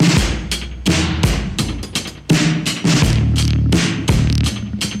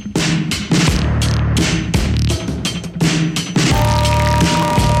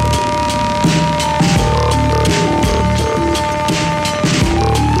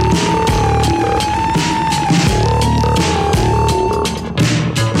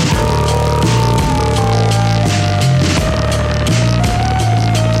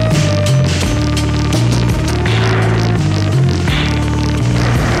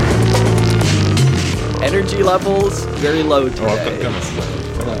energy levels very low today. Oh, I've got gum.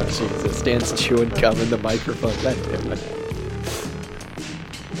 Oh, Jesus. Dan's chewing gum in the microphone. God damn it.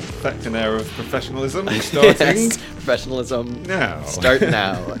 Fact and air of professionalism starting Yes, professionalism. now. Start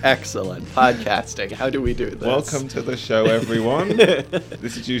now. Excellent. Podcasting. How do we do this? Welcome to the show, everyone.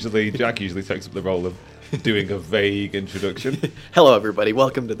 This is Jack usually takes up the role of doing a vague introduction. Hello, everybody.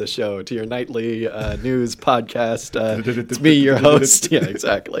 Welcome to the show, to your nightly news podcast. It's me, your host. Yeah,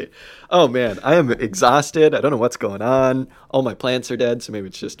 exactly. Oh, man. I am exhausted. I don't know what's going on. All my plants are dead, so maybe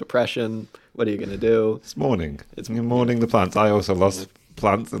it's just depression. What are you going to do? It's morning. It's morning the plants. I also lost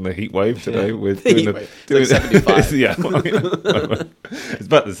plants in the heat wave today. With The heat wave. It's like 75. Yeah. It's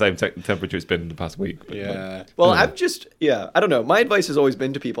about the same temperature it's been in the past week. But Yeah. Well, I don't know. My advice has always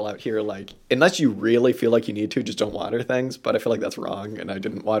been to people out here, like, unless you really feel like you need to, just don't water things. But I feel like that's wrong, and I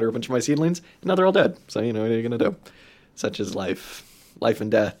didn't water a bunch of my seedlings, and now they're all dead. So, what are you going to do? Such is life. Life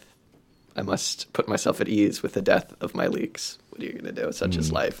and death. I must put myself at ease with the death of my leeks. What are you going to do? Such is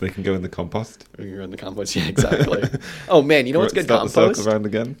life. They can go in the compost. You're in the compost. Yeah, exactly. Oh, man, you know what's good Start the compost? circle around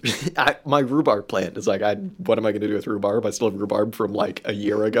again. My rhubarb plant is like, what am I going to do with rhubarb? I still have rhubarb from like a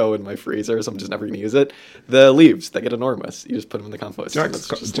year ago in my freezer, so I'm just never going to use it. The leaves, they get enormous. You just put them in the compost.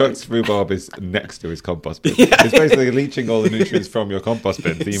 Jack's rhubarb is next to his compost bin. It's basically leaching all the nutrients from your compost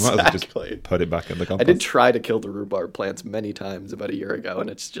bin, so you might as well just put it back in the compost. I did try to kill the rhubarb plants many times about a year ago, and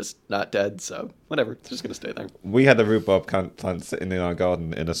it's just not dead, so whatever. It's just going to stay there. We had a rhubarb plant sitting in our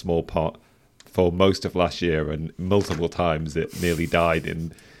garden in a small pot for most of last year, and multiple times it nearly died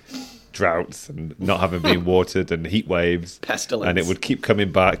in droughts and not having been watered and heat waves. Pestilence. And it would keep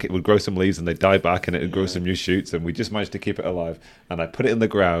coming back. It would grow some leaves and they'd die back, and it would grow some new shoots, and we just managed to keep it alive. And I put it in the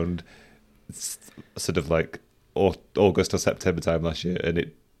ground sort of like August or September time last year, and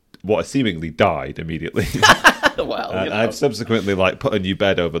it seemingly died immediately. Wow. And I've subsequently put a new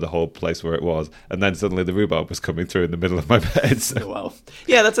bed over the whole place where it was, and then suddenly the rhubarb was coming through in the middle of my bed. So. Wow.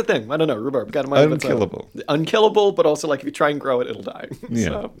 Yeah, that's the thing. I don't know. Rhubarb got a Unkillable. Unkillable, but also if you try and grow it, it'll die. Yeah.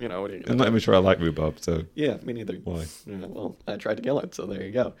 So, what are you going to do? I'm not even sure I like rhubarb, so. Yeah, me neither. Why? Yeah, well, I tried to kill it, so there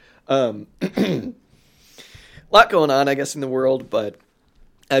you go. A lot going on, I guess, in the world, but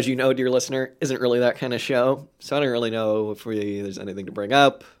as you know, dear listener, isn't really that kind of show. So I don't really know if there's anything to bring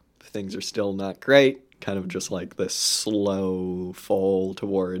up. Things are still not great. Kind of just like this slow fall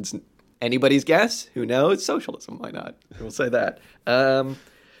towards anybody's guess. Who knows? Socialism. Why not? We'll say that. Yeah.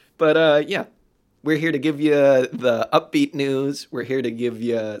 We're here to give you the upbeat news. We're here to give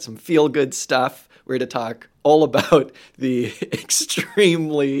you some feel-good stuff. We're here to talk all about the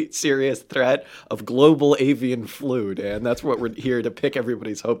extremely serious threat of global avian flu, Dan. That's what we're here to pick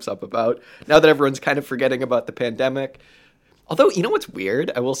everybody's hopes up about. Now that everyone's kind of forgetting about the pandemic. Although, you know what's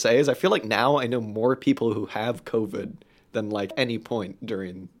weird, I will say, is I feel like now I know more people who have COVID than any point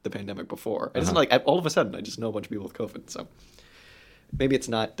during the pandemic before. It's all of a sudden, I just know a bunch of people with COVID, so maybe it's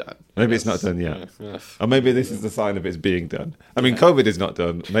not done. Maybe it's not done yet. Or maybe this is the sign of it's being done. I mean, COVID is not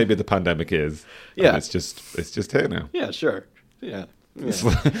done. Maybe the pandemic is. Yeah. It's just here now. Yeah, sure. Yeah.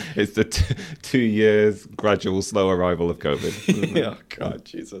 It's the 2 years gradual slow arrival of COVID. Oh, God,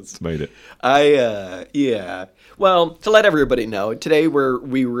 Jesus. It's made it. Yeah. Well, to let everybody know, today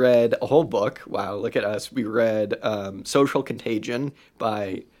we read a whole book. Wow, look at us. We read Social Contagion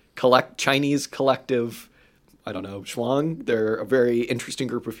by Chinese collective, I don't know, Shuang. They're a very interesting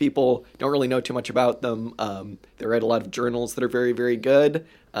group of people. Don't really know too much about them. They write a lot of journals that are very, very good.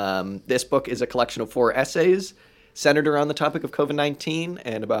 This book is a collection of 4 essays centered around the topic of COVID-19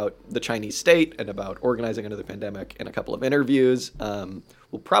 and about the Chinese state and about organizing under the pandemic, and a couple of interviews.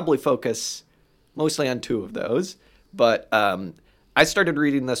 We'll probably focus mostly on 2 of those. But I started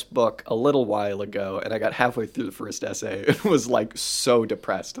reading this book a little while ago, and I got halfway through the first essay and was so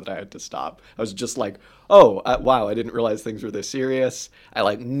depressed that I had to stop. I was just wow, I didn't realize things were this serious.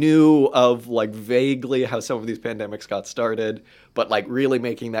 I knew of vaguely how some of these pandemics got started, but really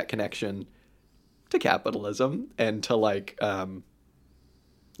making that connection to capitalism and to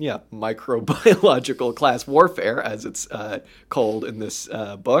microbiological class warfare, as it's called in this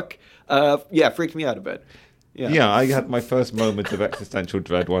book, freaked me out a bit. Yeah, I had my first moment of existential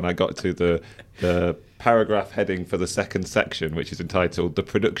dread when I got to the paragraph heading for the second section, which is entitled "The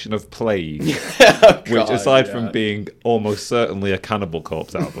Production of Plague," which, aside from being almost certainly a Cannibal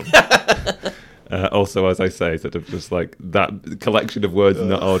Corpse album, also, as I say, sort of just that collection of words in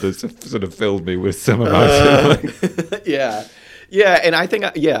that order sort of filled me with some amount of Yeah, and I think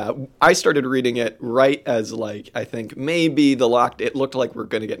I started reading it right as like I think maybe it looked like we're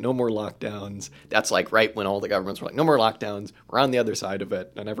going to get no more lockdowns. That's like right when all the governments were like no more lockdowns. We're on the other side of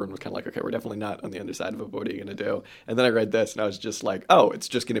it, and everyone was kind of like, okay, we're definitely not on the other side of it. What are you going to do? And then I read this, and I was just like, oh, it's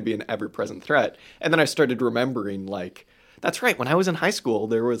just going to be an ever-present threat. And then I started remembering like, that's right. When I was in high school,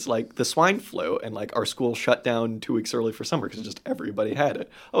 there was like the swine flu, and like our school shut down 2 weeks early for summer because just everybody had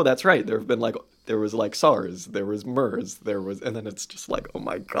it. Oh, that's right. There was like SARS, there was MERS, and then it's just like, oh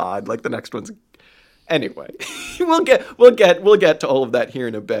my God, like the next one's. Anyway, we'll get to all of that here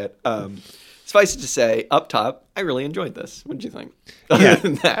in a bit. Suffice it to say, up top, I really enjoyed this. What did you think? Yeah. Other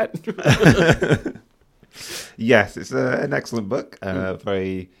than that. Yes, it's an excellent book.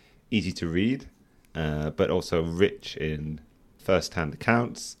 Very easy to read. But also rich in first-hand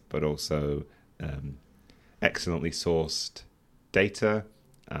accounts, but also excellently sourced data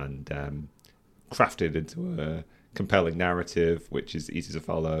and crafted into a compelling narrative, which is easy to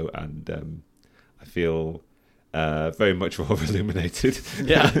follow. And I feel very much more illuminated.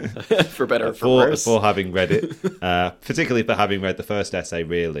 Yeah, for better or for worse. For having read it, particularly for having read the first essay,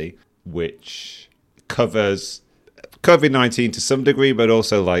 really, which covers COVID-19 to some degree, but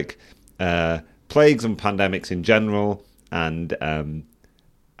also like plagues and pandemics in general, and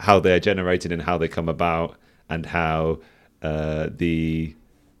how they're generated and how they come about, and how the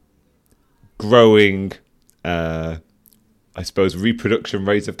growing, I suppose, reproduction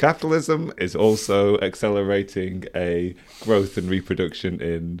rate of capitalism is also accelerating a growth and reproduction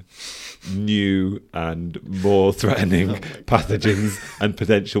in new and more threatening pathogens and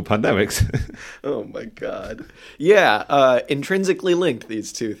potential pandemics. Oh my God. Yeah, intrinsically linked,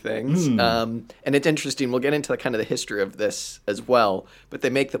 these two things. And it's interesting. We'll get into kind of the history of this as well. But they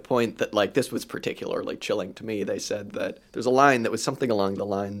make the point that, like, this was particularly chilling to me. They said that there's a line that was something along the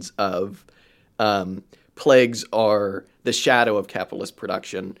lines of plagues are the shadow of capitalist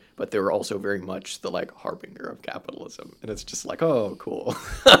production, but they were also very much the like harbinger of capitalism. And it's just like, oh, cool.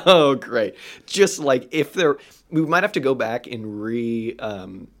 Oh, great. Just like we might have to go back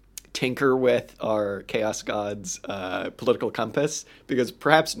and tinker with our Chaos Gods political compass, because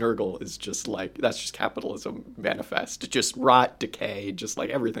perhaps Nurgle is just like, that's just capitalism manifest. Just rot, decay, just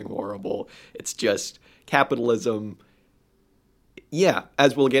like everything horrible. It's just capitalism. Yeah,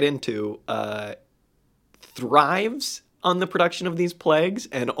 as we'll get into, thrives on the production of these plagues,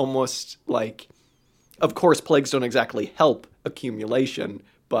 and almost like, of course, plagues don't exactly help accumulation,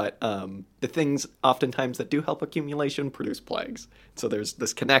 but the things oftentimes that do help accumulation produce plagues. So there's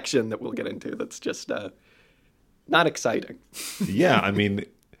this connection that we'll get into that's just not exciting. Yeah, I mean,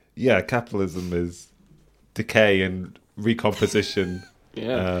 yeah, capitalism is decay and recomposition.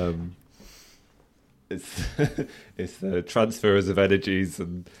 Yeah. It's the transfers of energies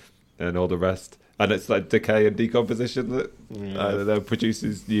and all the rest. And it's like decay and decomposition that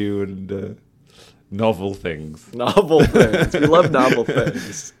produces new and novel things. Novel things. We love novel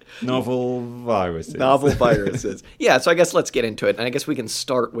things. Novel viruses. Novel viruses. Yeah, so I guess let's get into it. And I guess we can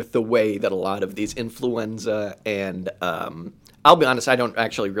start with the way that a lot of these influenza and I'll be honest, I don't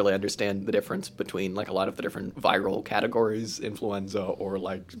actually really understand the difference between like a lot of the different viral categories, influenza or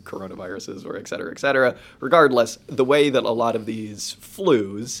like coronaviruses or et cetera, et cetera. Regardless, the way that a lot of these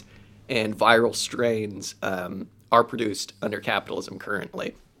flus and viral strains are produced under capitalism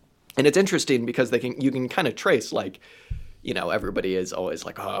currently. And it's interesting because you can kind of trace, like, you know, everybody is always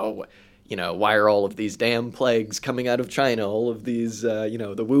like, oh, you know, why are all of these damn plagues coming out of China? All of these, you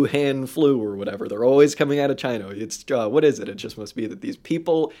know, the Wuhan flu or whatever, they're always coming out of China. It's, what is it? It just must be that these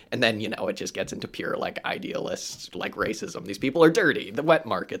people, and then, you know, it just gets into pure, like, idealist, like, racism. These people are dirty, the wet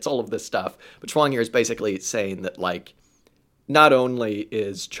markets, all of this stuff. But Chuang here is basically saying that, like, not only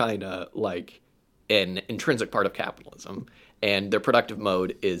is China, like, an intrinsic part of capitalism, and their productive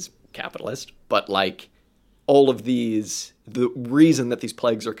mode is capitalist, but, like, all of these, the reason that these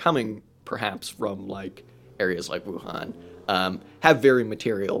plagues are coming, perhaps from, like, areas like Wuhan, have very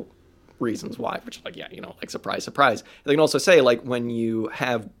material reasons why, which, like, yeah, you know, like, surprise, surprise. They can also say, like, when you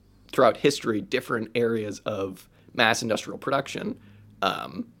have, throughout history, different areas of mass industrial production,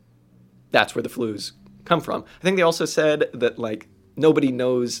 that's where the flus come from. I think they also said that, like, nobody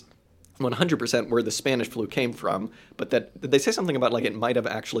knows 100% where the Spanish flu came from, but that did they say something about, like, it might have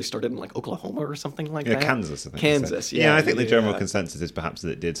actually started in, like, Oklahoma or something like that? Kansas, I think. Kansas, yeah. Yeah, I think the general consensus is perhaps that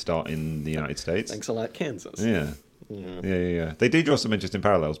it did start in the United States. Thanks a lot, Kansas. Yeah. They do draw some interesting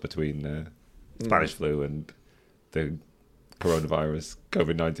parallels between Spanish flu and the coronavirus,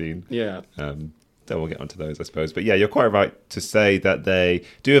 COVID-19. Yeah. Then we'll get onto those, I suppose. But yeah, you're quite right to say that they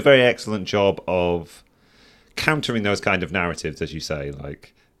do a very excellent job of countering those kind of narratives, as you say,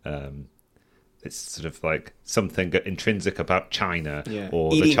 like it's sort of like something intrinsic about China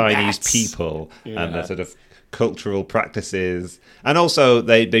or Eating the Chinese bats. people and their sort of cultural practices. And also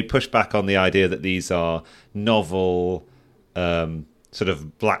they push back on the idea that these are novel sort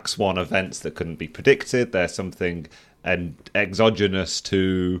of black swan events that couldn't be predicted. They're something exogenous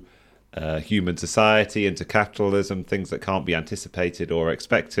to human society and to capitalism, things that can't be anticipated or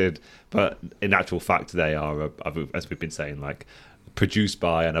expected. But in actual fact, they are, as we've been saying, like produced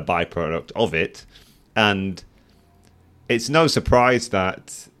by and a byproduct of it. And it's no surprise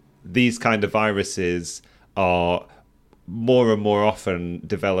that these kind of viruses are more and more often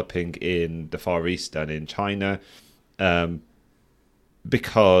developing in the Far East and in China,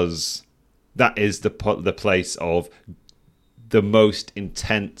 because that is the place of the most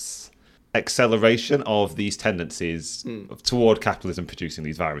intense acceleration of these tendencies toward capitalism producing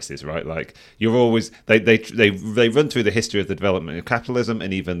these viruses, right? Like you're always they run through the history of the development of capitalism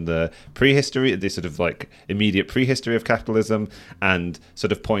and even the prehistory, the sort of like immediate prehistory of capitalism, and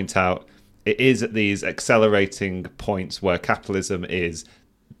sort of point out it is at these accelerating points where capitalism is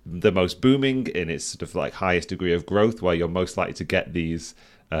the most booming in its sort of like highest degree of growth, where you're most likely to get these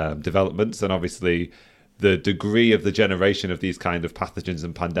developments. And obviously the degree of the generation of these kind of pathogens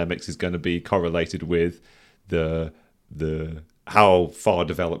and pandemics is going to be correlated with the how far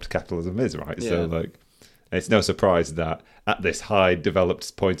developed capitalism is, right? Yeah. So like it's no surprise that at this high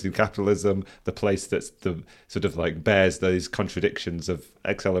developed point in capitalism, the place that's the sort of like bears those contradictions of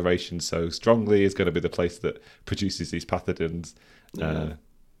acceleration so strongly is going to be the place that produces these pathogens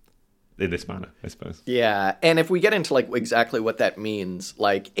in this manner, I suppose. Yeah, and if we get into like exactly what that means,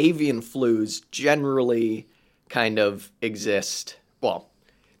 like avian flus generally kind of exist. Well,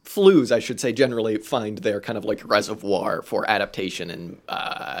 flus, I should say, generally find their kind of like reservoir for adaptation and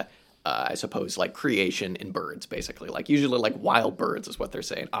I suppose like creation in birds, basically. Like usually like wild birds is what they're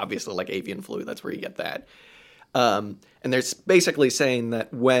saying. Obviously like avian flu, that's where you get that. And they're basically saying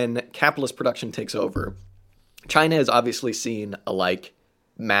that when capitalist production takes over, China has obviously seen a like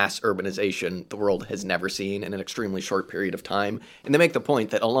mass urbanization the world has never seen in an extremely short period of time. And they make the point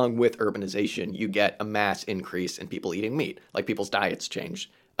that along with urbanization, you get a mass increase in people eating meat. Like people's diets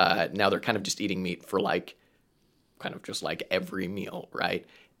change. Now they're kind of just eating meat for like, kind of just like every meal, right?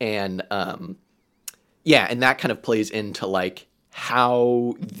 And and that kind of plays into like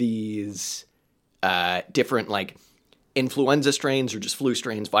how these different like influenza strains or just flu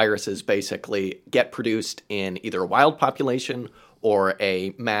strains, viruses basically get produced in either a wild population or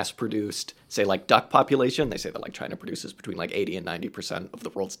a mass-produced, say, like duck population. They say that like China produces between like 80 and 90% of the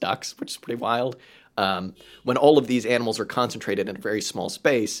world's ducks, which is pretty wild. When all of these animals are concentrated in a very small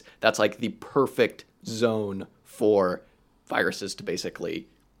space, that's like the perfect zone for viruses to basically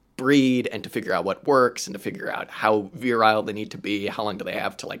breed and to figure out what works and to figure out how virile they need to be, how long do they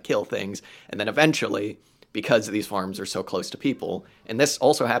have to like kill things, and then eventually, because these farms are so close to people, and this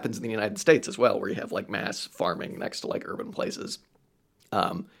also happens in the United States as well, where you have like mass farming next to like urban places,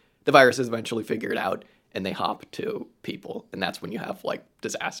 the viruses eventually figure it out and they hop to people, and that's when you have like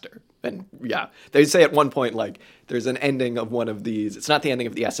disaster. And yeah, they say at one point like there's an ending of one of these, it's not the ending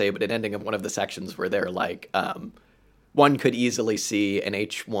of the essay, but an ending of one of the sections where they're like one could easily see an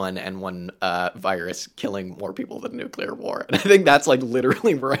H1N1 virus killing more people than a nuclear war. And I think that's like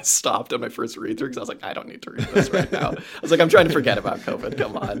literally where I stopped on my first read through, because I was like, I don't need to read this right now. I was like, I'm trying to forget about COVID.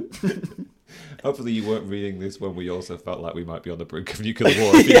 Come on. Hopefully you weren't reading this when we also felt like we might be on the brink of nuclear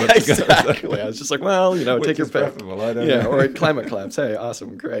war. Yeah, exactly. I was just like, well, you know, take your pick. I don't know. Or climate collapse. Hey,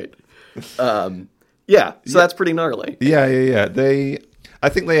 awesome, great. So that's pretty gnarly. Yeah. I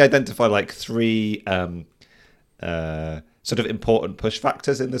think they identify like three sort of important push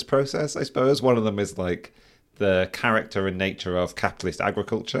factors in this process, I suppose. One of them is like the character and nature of capitalist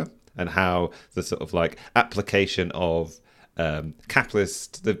agriculture and how the sort of like application of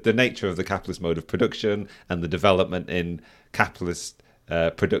capitalist, the nature of the capitalist mode of production and the development in capitalist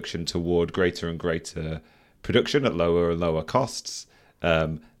production toward greater and greater production at lower and lower costs.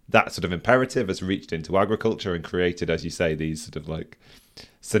 That sort of imperative has reached into agriculture and created, as you say, these sort of like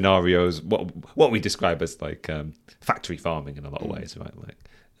scenarios, what we describe as like factory farming in a lot of ways, right?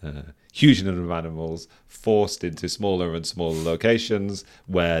 Like huge number of animals forced into smaller and smaller locations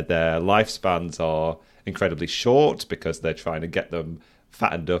where their lifespans are incredibly short because they're trying to get them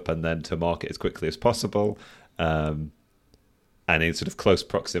fattened up and then to market as quickly as possible, and in sort of close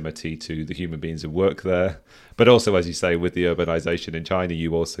proximity to the human beings who work there. But also, as you say, with the urbanization in China,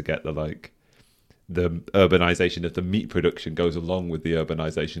 you also get the urbanization of the meat production goes along with the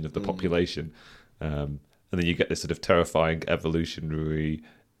urbanization of the population. And then you get this sort of terrifying evolutionary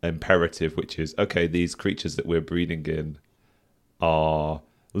imperative, which is, okay, these creatures that we're breeding in are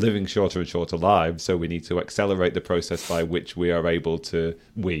living shorter and shorter lives, so we need to accelerate the process by which we are able to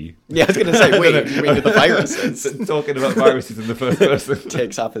Yeah, I was going to say we do the viruses. Talking about viruses in the first person.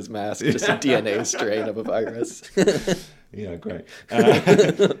 Takes off his mask, just a DNA strain of a virus. Yeah, great.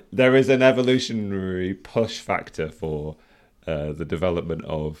 There is an evolutionary push factor for the development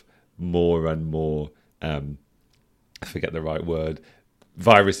of more and more, I forget the right word,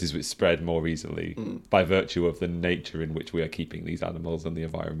 viruses which spread more easily by virtue of the nature in which we are keeping these animals and the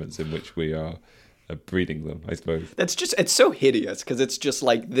environments in which we are breeding them, I suppose. It's so hideous because it's just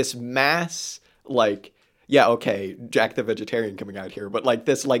like this mass, like, yeah, okay, Jack the Vegetarian coming out here, but like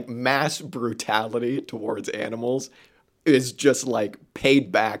this like mass brutality towards animals is just like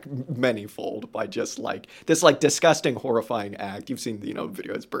paid back manyfold by just like this like disgusting, horrifying act. You've seen,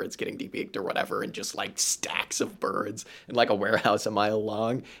 videos, birds getting debeaked or whatever, and just like stacks of birds in like a warehouse a mile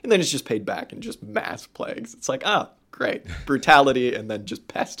long. And then it's just paid back in just mass plagues. It's like, great. Brutality and then just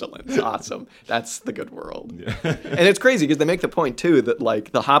pestilence. Awesome. That's the good world. Yeah. And it's crazy because they make the point too that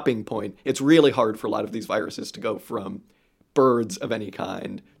like the hopping point, it's really hard for a lot of these viruses to go from birds of any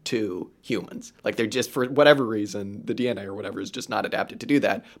kind to humans. Like they're just, for whatever reason, the DNA or whatever is just not adapted to do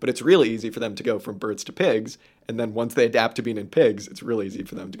that. But it's really easy for them to go from birds to pigs. And then once they adapt to being in pigs, it's really easy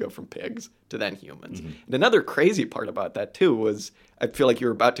for them to go from pigs to then humans. Mm-hmm. And another crazy part about that too was, I feel like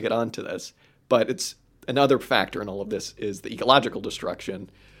you're about to get onto this, but it's another factor in all of this is the ecological destruction,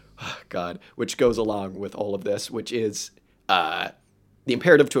 which goes along with all of this, which is the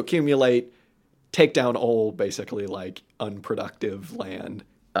imperative to accumulate, take down all basically like unproductive land,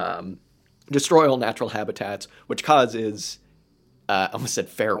 destroy all natural habitats, which causes, I almost said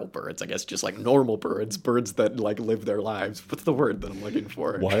feral birds, I guess just like normal birds that like live their lives. What's the word that I'm looking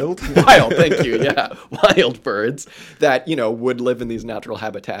for? Wild? Wild, thank you, yeah. Wild birds that, would live in these natural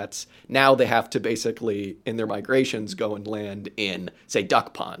habitats. Now they have to basically, in their migrations, go and land in, say,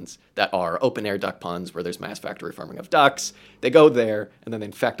 duck ponds that are open-air duck ponds where there's mass factory farming of ducks. They go there, and then they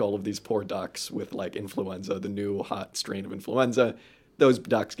infect all of these poor ducks with, like, influenza, the new hot strain of influenza. Those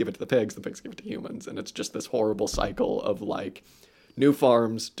ducks give it to the pigs give it to humans. And it's just this horrible cycle of, like, new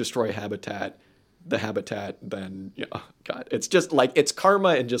farms destroy habitat, the habitat then, it's just like, it's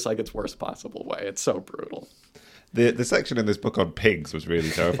karma in just like its worst possible way. It's so brutal. The section in this book on pigs was really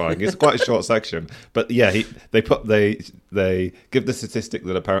terrifying. It's quite a short section, but yeah, they give the statistic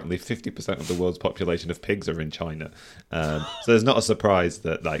that apparently 50% of the world's population of pigs are in China. So there's not a surprise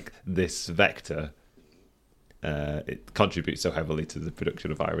that like this vector it contributes so heavily to the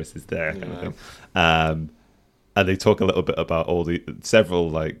production of viruses there. Kind of thing. And they talk a little bit about all the several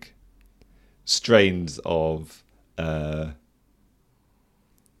like strains of the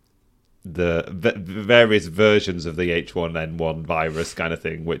various versions of the H1N1 virus kind of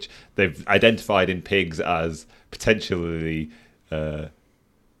thing, which they've identified in pigs as potentially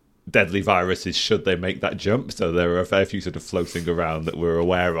deadly viruses should they make that jump. So there are a fair few sort of floating around that we're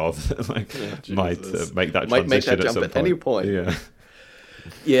aware of that might make that transition make that at jump some at point. any point. Yeah.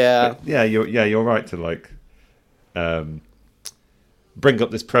 Yeah. But you're right to like bring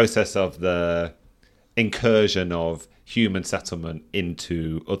up this process of the incursion of human settlement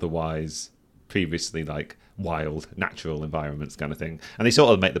into otherwise previously like wild natural environments kind of thing. And they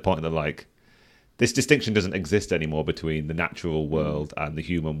sort of make the point that like this distinction doesn't exist anymore between the natural world and the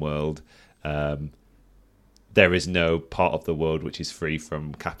human world. There is no part of the world which is free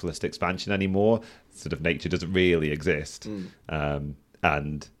from capitalist expansion anymore. Sort of nature doesn't really exist.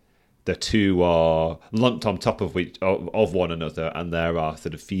 And the two are lumped on top of one another, and there are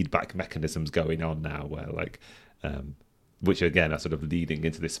sort of feedback mechanisms going on now where like which again are sort of leading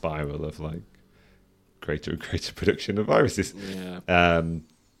into this spiral of like greater and greater production of viruses. And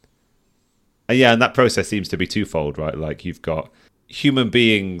that process seems to be twofold, right? Like you've got human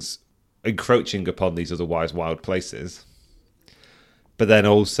beings encroaching upon these otherwise wild places, but then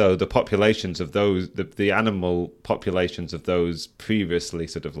also the populations of those, the animal populations of those previously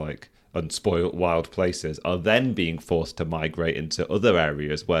sort of like unspoilt wild places are then being forced to migrate into other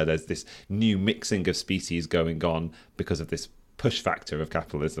areas where there's this new mixing of species going on because of this push factor of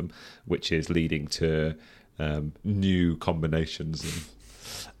capitalism, which is leading to new combinations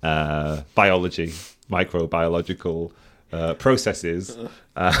of biology, microbiological processes.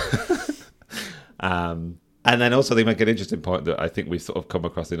 And then also they make an interesting point that I think we've sort of come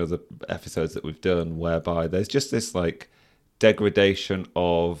across in other episodes that we've done, whereby there's just this like degradation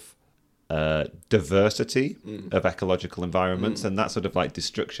of diversity of ecological environments, and that sort of like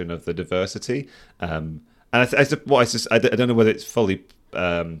destruction of the diversity. And I don't know whether it's fully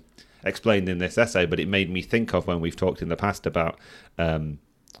explained in this essay, but it made me think of when we've talked in the past about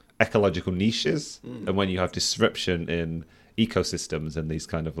ecological niches, and when you have disruption ecosystems and these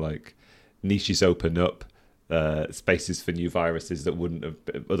kind of like niches open up spaces for new viruses that wouldn't have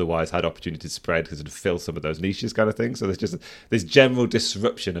otherwise had opportunity to spread because it would fill some of those niches kind of thing. So there's just this general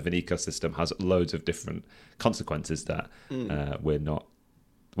disruption of an ecosystem has loads of different consequences that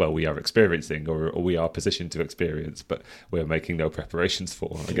we are experiencing or we are positioned to experience, but we're making no preparations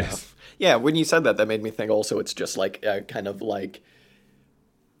for, I guess. Yeah, when you said that, that made me think also it's just like kind of like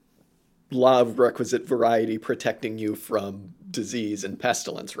law of requisite variety protecting you from disease and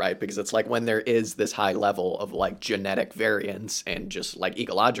pestilence, right? Because it's like when there is this high level of like genetic variance and just like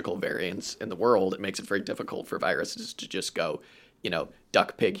ecological variance in the world, it makes it very difficult for viruses to just go,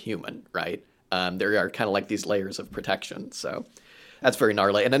 duck, pig, human, right? There are kind of like these layers of protection. So that's very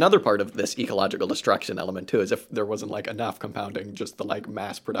gnarly. And another part of this ecological destruction element too is if there wasn't like enough compounding just the like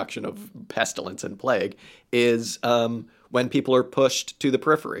mass production of pestilence and plague is when people are pushed to the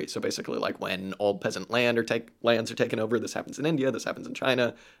periphery. So basically like when old peasant lands are taken over, this happens in India, this happens in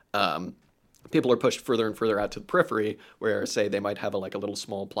China. People are pushed further and further out to the periphery where say they might have a little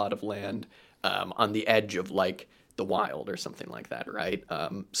small plot of land on the edge of like the wild or something like that, right?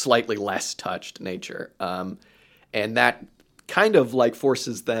 Slightly less touched nature. And that kind of like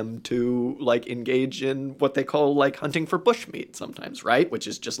forces them to like engage in what they call like hunting for bushmeat sometimes, right? Which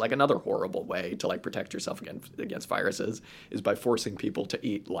is just like another horrible way to like protect yourself against viruses is by forcing people to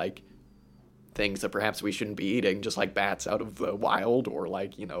eat like things that perhaps we shouldn't be eating, just like bats out of the wild or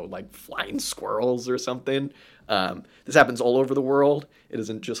like, like flying squirrels or something. This happens all over the world. It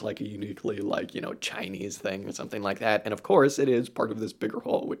isn't just like a uniquely like, Chinese thing or something like that. And of course it is part of this bigger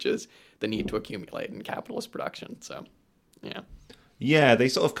whole, which is the need to accumulate in capitalist production. So yeah, they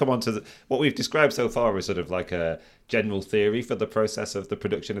sort of come onto what we've described so far as sort of like a general theory for the process of the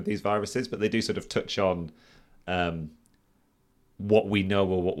production of these viruses, but they do sort of touch on what we know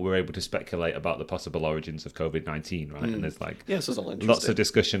or what we're able to speculate about the possible origins of COVID-19, right? And there's like lots of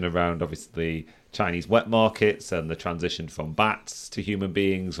discussion around obviously Chinese wet markets and the transition from bats to human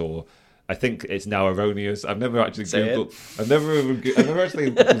beings, or I think it's now erroneous. I've never actually Googled. I've never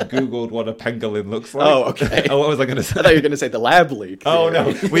actually Googled what a pangolin looks like. Oh, okay. What was I going to say? I thought you were going to say the lab leak. Oh no,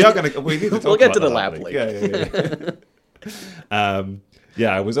 we need to talk. We'll get about to the lab leak.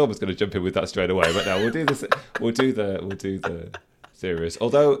 Yeah. I was almost going to jump in with that straight away, but no, we'll do this. We'll do the serious.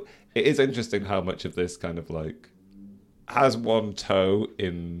 Although it is interesting how much of this kind of like has one toe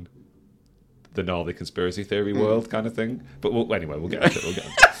in the gnarly conspiracy theory world kind of thing. But we'll get into it. We'll get into it.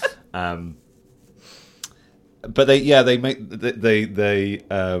 But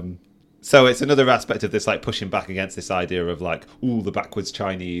so it's another aspect of this like pushing back against this idea of like, the backwards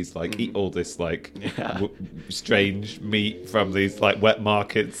Chinese like eat all this like strange meat from these like wet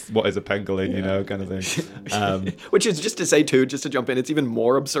markets. What is a pangolin, kind of thing. Which is just to jump in, it's even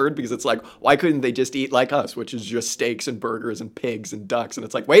more absurd because it's like, why couldn't they just eat like us, which is just steaks and burgers and pigs and ducks? And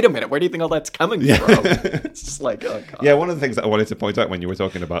it's like, wait a minute, where do you think all that's coming from? It's just like, oh God. Yeah, one of the things that I wanted to point out when you were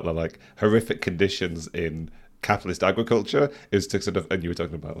talking about the like horrific conditions in capitalist agriculture is to sort of, and you were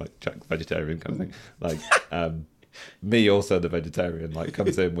talking about like vegetarian kind of thing, like me also the vegetarian like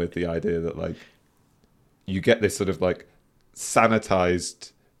comes in with the idea that like you get this sort of like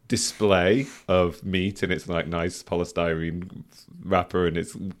sanitized display of meat in its like nice polystyrene wrapper and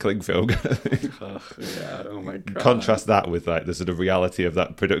its cling film kind of thing. Oh my God. Contrast that with like the sort of reality of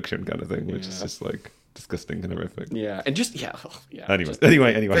that production kind of thing, which is just like disgusting and horrific. Anyway.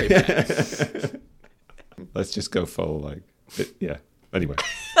 Let's just go full like anyway.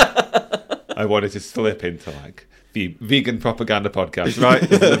 I wanted to slip into like the vegan propaganda podcast, right?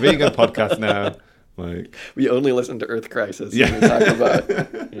 This is a vegan podcast now. Like we only listen to Earth Crisis when we talk about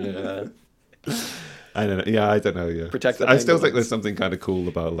I don't know. I don't know. Yeah, protect the I still think there's something kind of cool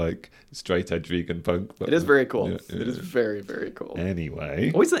about like straight edge vegan punk. But, it is very cool. It is very, very cool.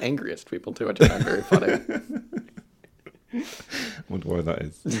 Anyway, always the angriest people too, which I find very funny. Wonder why that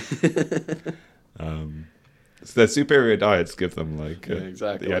is. So their superior diets give them like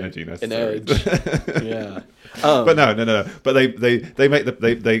the energy necessary. An edge. Yeah. But no. But they make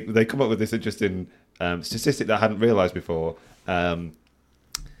they come up with this interesting statistic that I hadn't realised before.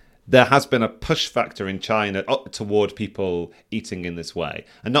 There has been a push factor in China toward people eating in this way.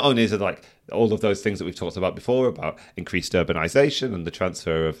 And not only is it like all of those things that we've talked about before about increased urbanization and the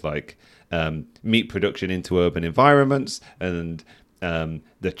transfer of like meat production into urban environments and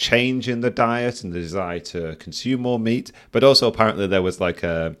the change in the diet and the desire to consume more meat, but also apparently there was like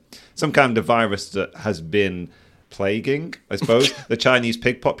some kind of virus that has been plaguing, I suppose, the Chinese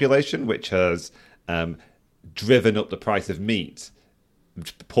pig population, which has driven up the price of meat,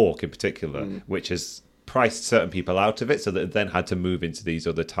 pork in particular, which has priced certain people out of it, so that it then had to move into these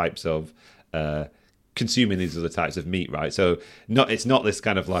other types of consuming these other types of meat, right? So it's not this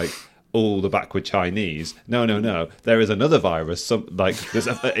kind of like all the backward Chinese. No. There is another virus.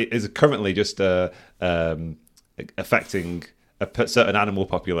 It is currently just affecting a certain animal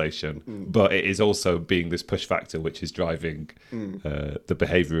population, but it is also being this push factor which is driving the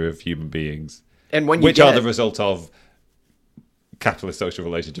behavior of human beings, and are the result of capitalist social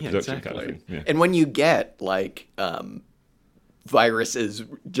relationship production, exactly. Kind of thing. Yeah. And when you get like viruses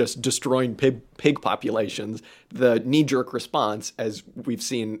just destroying pig populations, the knee-jerk response, as we've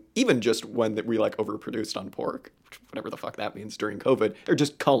seen even just when we like overproduced on pork, whatever the fuck that means, during COVID, they're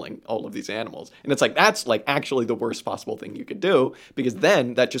just culling all of these animals. And it's like, that's like actually the worst possible thing you could do, because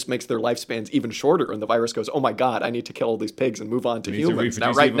then that just makes their lifespans even shorter, and the virus goes, oh my god, I need to kill all these pigs and move on to humans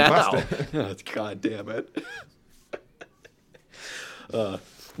now, right now. God damn it.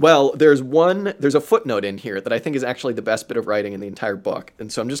 Well, there's a footnote in here that I think is actually the best bit of writing in the entire book.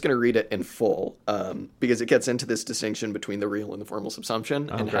 And so I'm just going to read it in full, because it gets into this distinction between the real and the formal subsumption,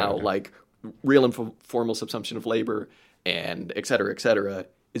 like real and formal subsumption of labor and et cetera,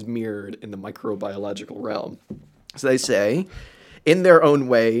 is mirrored in the microbiological realm. So they say, in their own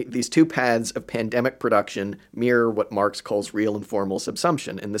way, these two paths of pandemic production mirror what Marx calls real and formal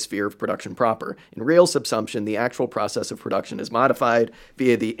subsumption in the sphere of production proper. In real subsumption, the actual process of production is modified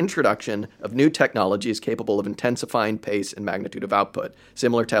via the introduction of new technologies capable of intensifying pace and magnitude of output,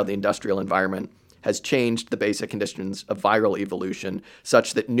 similar to how the industrial environment has changed the basic conditions of viral evolution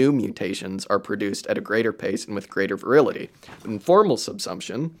such that new mutations are produced at a greater pace and with greater virility. In formal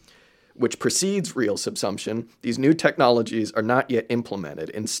subsumption, which precedes real subsumption, these new technologies are not yet implemented.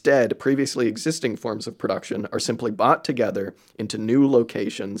 Instead, previously existing forms of production are simply bought together into new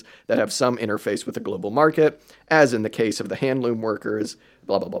locations that have some interface with the global market, as in the case of the handloom workers,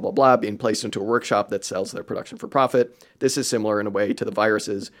 blah, blah, blah, blah, blah, being placed into a workshop that sells their production for profit. This is similar in a way to the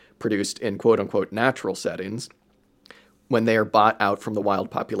viruses produced in quote-unquote natural settings when they are bought out from the wild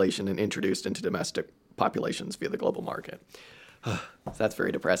population and introduced into domestic populations via the global market. That's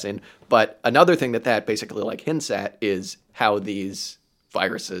very depressing. But another thing that basically like hints at is how these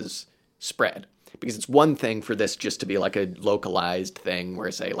viruses spread. Because it's one thing for this just to be like a localized thing where,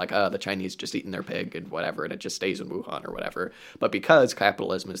 say, like, the Chinese just eating their pig and whatever, and it just stays in Wuhan or whatever. But because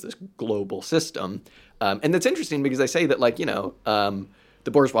capitalism is this global system, and it's interesting because they say that, like, the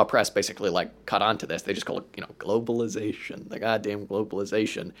bourgeois press basically like caught on to this. They just call it, globalization, the goddamn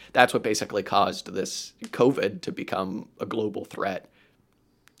globalization. That's what basically caused this COVID to become a global threat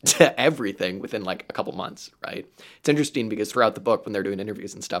to everything within like a couple months, right? It's interesting because throughout the book, when they're doing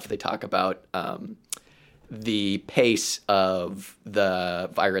interviews and stuff, they talk about the pace of the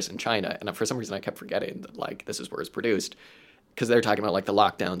virus in China. And for some reason, I kept forgetting that like this is where it's produced, because they're talking about like the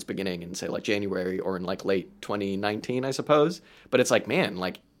lockdowns beginning in say like January or in like late 2019, I suppose. But it's like, man,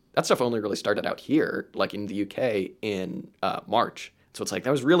 like that stuff only really started out here, like in the UK in March. So it's like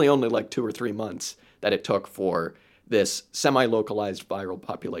that was really only like 2 or 3 months that it took for this semi-localized viral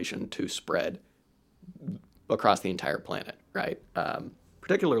population to spread across the entire planet, right?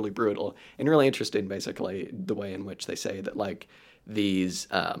 Particularly brutal and really interesting, basically, the way in which they say that like these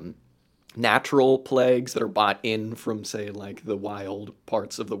natural plagues that are bought in from, say, like the wild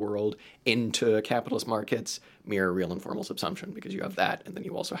parts of the world into capitalist markets mirror real and formal subsumption, because you have that, and then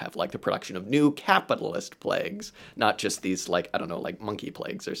you also have like the production of new capitalist plagues, not just these like, I don't know, like monkey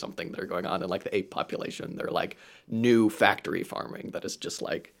plagues or something that are going on in like the ape population. They're like new factory farming that is just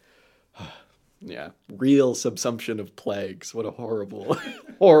like, yeah, real subsumption of plagues. What a horrible,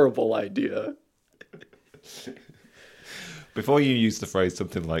 horrible idea. Before you used the phrase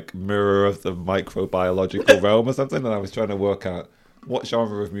something like mirror of the microbiological realm or something, and I was trying to work out what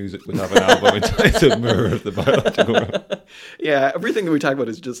genre of music would have an album entitled Mirror of the Biological Realm. Yeah, everything that we talk about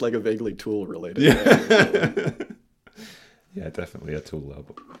is just like a vaguely Tool related. Yeah, yeah, definitely a Tool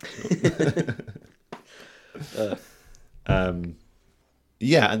album.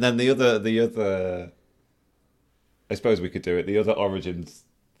 Yeah, and then the other, I suppose we could do it. The other origins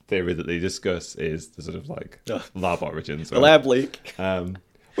theory that they discuss is the sort of like lab origins, right? The lab leak,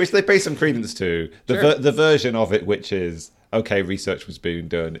 which they pay some credence to. The version of it, which is okay, research was being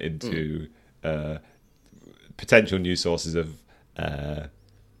done into potential new sources of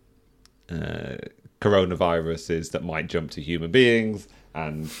coronaviruses that might jump to human beings,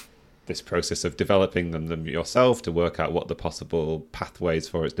 and this process of developing them yourself to work out what the possible pathways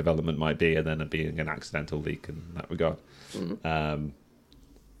for its development might be, and then being an accidental leak in that regard.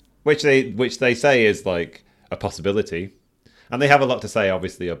 Which they say is like a possibility, and they have a lot to say,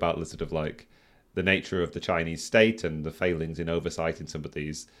 obviously, about the sort of like the nature of the Chinese state and the failings in oversight in some of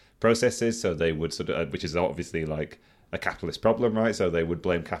these processes. So they would sort of, which is obviously like a capitalist problem, right? So they would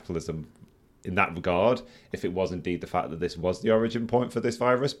blame capitalism in that regard, if it was indeed the fact that this was the origin point for this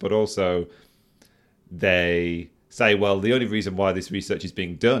virus, but also they say, well, the only reason why this research is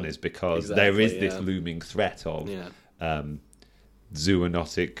being done is because there is this looming threat of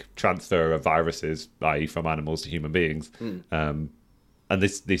zoonotic transfer of viruses, i.e. from animals to human beings. And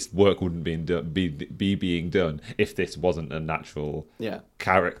this work wouldn't be being done if this wasn't a natural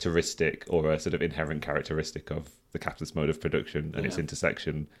characteristic or a sort of inherent characteristic of the capitalist mode of production and its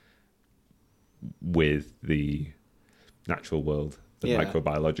intersection with the natural world, the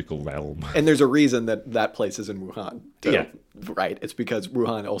microbiological realm. And there's a reason that place is in Wuhan. Right. It's because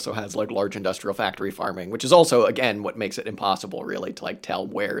Wuhan also has like large industrial factory farming, which is also, again, what makes it impossible really to like tell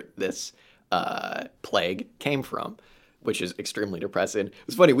where this plague came from, which is extremely depressing. It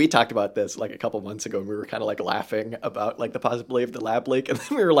was funny, we talked about this like a couple months ago, and we were kind of like laughing about like the possibility of the lab leak, and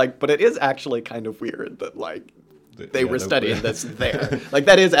then we were like, but it is actually kind of weird that like they were studying this there. Like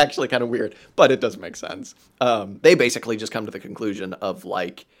that is actually kind of weird, but it does make sense. They basically just come to the conclusion of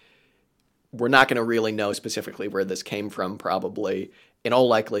like, we're not going to really know specifically where this came from, probably. In all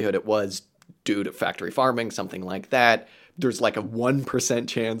likelihood, it was due to factory farming, something like that. There's like a 1%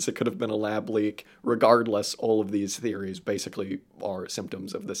 chance it could have been a lab leak. Regardless, all of these theories basically are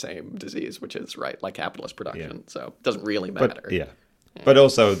symptoms of the same disease, which is, right, like capitalist production. So it doesn't really matter. But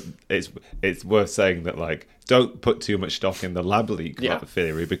also, it's worth saying that, like, don't put too much stock in the lab leak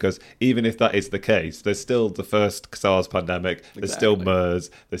theory, because even if that is the case, there's still the first SARS pandemic, there's still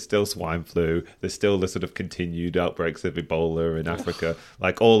MERS, there's still swine flu, there's still the sort of continued outbreaks of Ebola in Africa,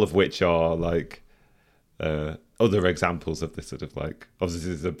 like, all of which are, like, other examples of this sort of, like,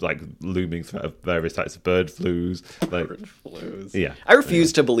 obviously there's a, like, looming threat of various types of bird flus. Like, bird flus. Yeah. I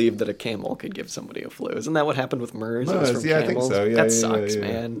refuse to believe that a camel could give somebody a flu. Isn't that what happened with MERS? MERS, it was from I think so. That sucks,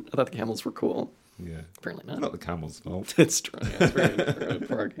 man. I thought the camels were cool. Yeah. Apparently not. It's not the camel's fault. It's true. Yeah, it's very true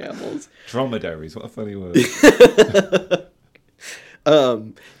for our camels. Dromedaries, what a funny word.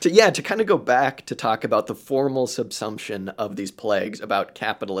 To kind of go back to talk about the formal subsumption of these plagues, about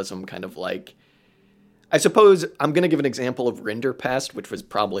capitalism, kind of like, I suppose I'm going to give an example of Rinderpest, which was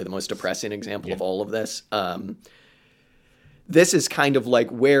probably the most depressing example of all of this. This is kind of like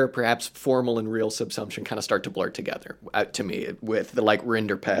where perhaps formal and real subsumption kind of start to blur together, to me, with the like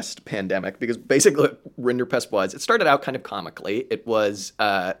Rinderpest pandemic, because basically what Rinderpest was, it started out kind of comically. It was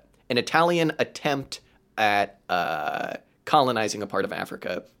an Italian attempt at colonizing a part of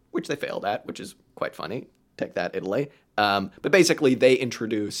Africa, which they failed at, which is quite funny. Take that, Italy. But basically they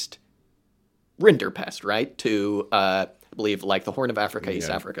introduced Rinderpest, right, to, I believe, like the Horn of Africa, East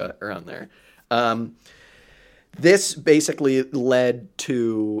Africa, around there. This basically led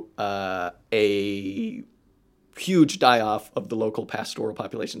to a huge die-off of the local pastoral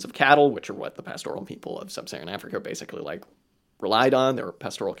populations of cattle, which are what the pastoral people of sub-Saharan Africa basically like relied on. There were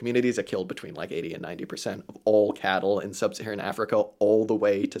pastoral communities that killed between like 80 and 90% of all cattle in sub-Saharan Africa all the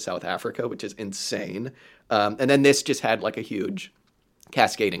way to South Africa, which is insane. And then this just had like a huge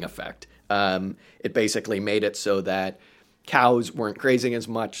cascading effect. It basically made it so that cows weren't grazing as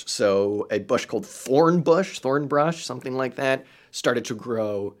much, so a bush called thornbrush, something like that, started to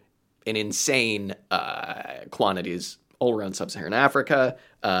grow in insane quantities all around sub-Saharan Africa.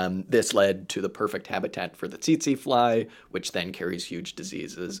 This led to the perfect habitat for the tsetse fly, which then carries huge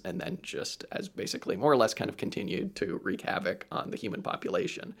diseases, and then just as basically more or less kind of continued to wreak havoc on the human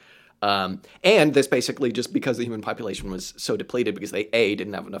population. And this basically just because the human population was so depleted because they, A,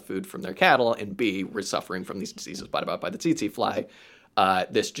 didn't have enough food from their cattle, and B, were suffering from these diseases brought about by the tsetse fly,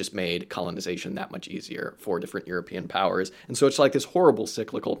 this just made colonization that much easier for different European powers. And so it's like this horrible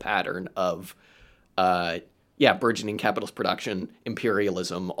cyclical pattern of, burgeoning capitalist production,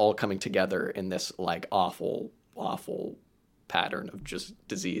 imperialism, all coming together in this like awful, awful pattern of just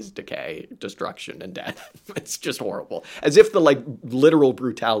disease, decay, destruction, and death. It's just horrible. As if the like literal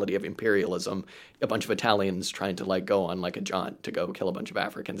brutality of imperialism, a bunch of Italians trying to like go on like a jaunt to go kill a bunch of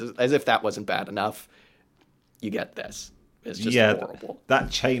Africans, as if that wasn't bad enough, you get this. It's just horrible. That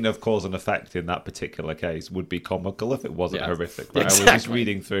chain of cause and effect in that particular case would be comical if it wasn't horrific. Right? Exactly. I was just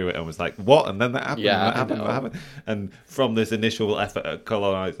reading through it and was like, what? And then that happened, Yeah, and that happened. And from this initial effort at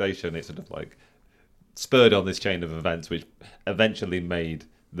colonization, it sort of like spurred on this chain of events, which eventually made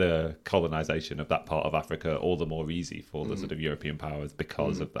the colonization of that part of Africa all the more easy for the sort of European powers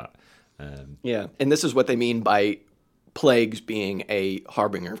because of that. And this is what they mean by plagues being a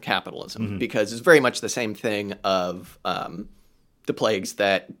harbinger of capitalism, because it's very much the same thing of the plagues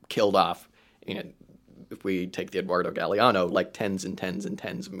that killed off, if we take the Eduardo Galeano, like tens and tens and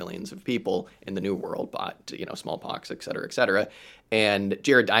tens of millions of people in the New World, bought, smallpox, et cetera, et cetera. And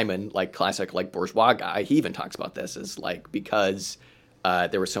Jared Diamond, like classic, like bourgeois guy, he even talks about this as like, because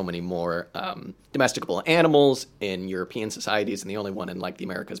there were so many more domesticable animals in European societies, and the only one in like the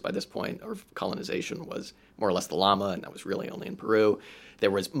Americas by this point of colonization was more or less the llama, and that was really only in Peru.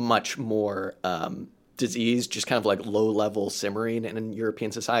 There was much more disease, just kind of like low-level simmering in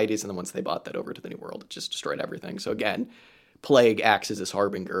European societies, and then once they brought that over to the New World, it just destroyed everything. So again, plague acts as this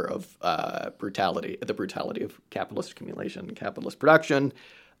harbinger of the brutality of capitalist accumulation, capitalist production.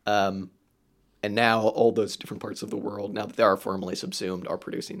 And now all those different parts of the world, now that they are formally subsumed, are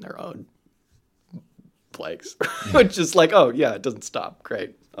producing their own plagues. Which is like, oh, yeah, it doesn't stop.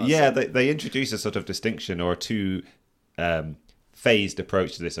 Great. Awesome. Yeah, they introduce a sort of distinction or two phased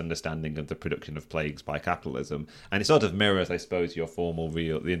approach to this understanding of the production of plagues by capitalism. And it sort of mirrors, I suppose,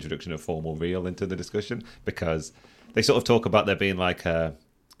 the introduction of formal real into the discussion, because they sort of talk about there being like a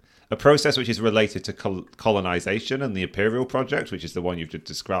process which is related to colonization and the imperial project, which is the one you've just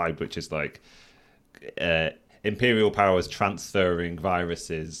described, which is like imperial powers transferring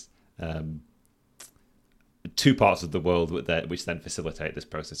viruses to parts of the world which then facilitate this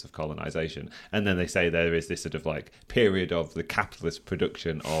process of colonization. And then they say there is this sort of like period of the capitalist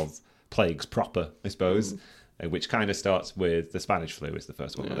production of plagues proper, I suppose, which kind of starts with the Spanish flu is the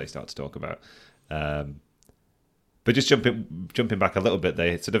first one that they start to talk about. But just jumping back a little bit,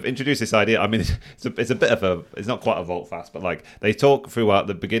 they sort of introduce this idea. I mean, it's not quite a volte-face, but like they talk throughout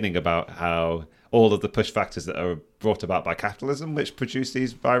the beginning about how all of the push factors that are brought about by capitalism which produce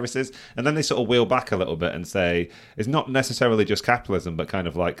these viruses, and then they sort of wheel back a little bit and say it's not necessarily just capitalism, but kind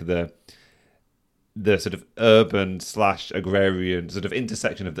of like the sort of urban / agrarian sort of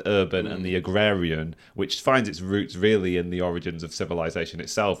intersection of the urban and the agrarian, which finds its roots really in the origins of civilization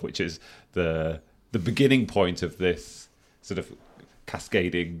itself, which is the beginning point of this sort of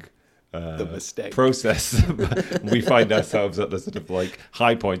cascading the mistake process. We find ourselves at the sort of like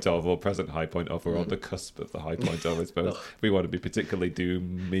high point of, or present high point of, or on the cusp of the high point of, I suppose. We want to be particularly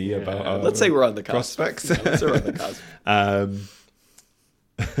doomy about our let's say we're on the cusp. Prospects. Let's say we're on the cusp.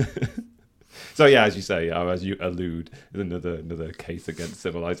 So yeah, as you say, as you allude, another case against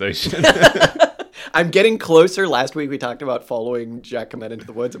civilization. I'm getting closer. Last week we talked about following Jack Comet into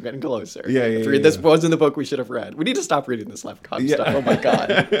the woods. I'm getting closer. This was in the book we should have read. We need to stop reading this Lefkoff stuff. Oh my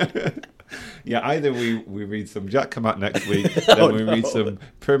god. Yeah, either we read some Jack Comet next week, then we read some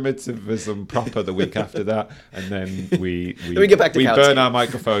primitivism proper the week after that, and then we get back to we burn our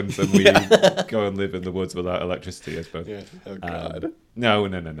microphones and we go and live in the woods without electricity, I suppose. Yeah. Oh god. No.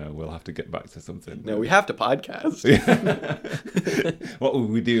 We'll have to get back to something. No, we have to podcast. What would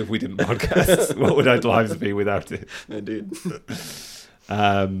we do if we didn't podcast? What would our lives be without it? Indeed.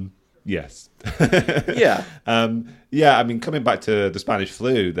 Yes. Yeah. I mean, coming back to the Spanish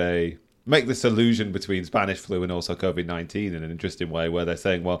flu, they make this allusion between Spanish flu and also COVID-19 in an interesting way, where they're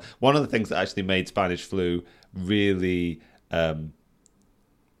saying, well, one of the things that actually made Spanish flu really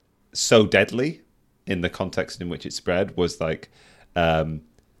so deadly in the context in which it spread was like the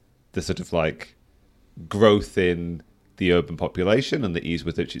sort of like growth in the urban population and the ease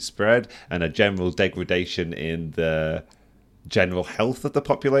with which it spread, and a general degradation in the general health of the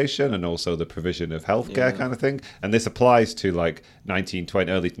population and also the provision of healthcare kind of thing. And this applies to like early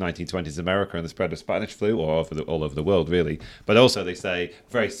 1920s America and the spread of Spanish flu, or all over the world really. But also they say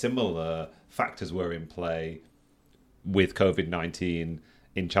very similar factors were in play with COVID-19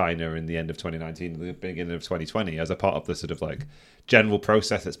 in China in the end of 2019, the beginning of 2020, as a part of the sort of like general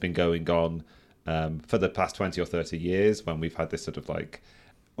process that's been going on for the past 20 or 30 years, when we've had this sort of like,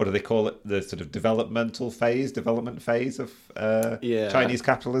 what do they call it? The sort of development phase of Chinese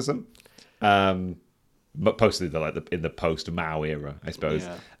capitalism. But mostly in the post-Mao era, I suppose,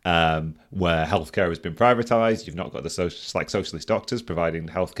 where healthcare has been privatized. You've not got the socialist doctors providing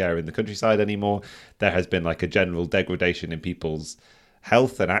healthcare in the countryside anymore. There has been like a general degradation in people's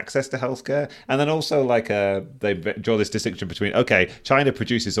health and access to healthcare. And then also like they draw this distinction between, okay, China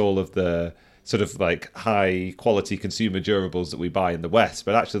produces all of the sort of like high quality consumer durables that we buy in the West,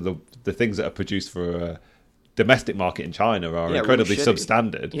 but actually the things that are produced for a domestic market in China are incredibly really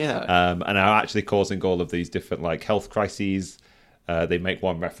substandard, and are actually causing all of these different like health crises. They make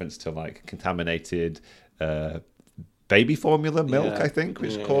one reference to like contaminated baby formula milk, I think,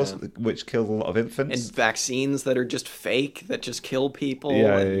 which kills a lot of infants, and vaccines that are just fake, that just kill people.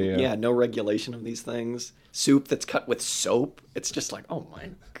 No regulation of these things. Soup that's cut with soap. It's just like, oh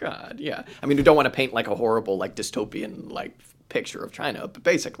my god. Yeah, I mean, we don't want to paint like a horrible like dystopian like picture of China, but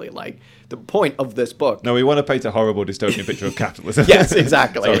basically like the point of this book. No, we want to paint a horrible dystopian picture of capitalism. Yes,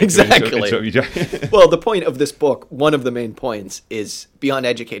 exactly. Sorry, exactly. Well, the point of this book, one of the main points, is beyond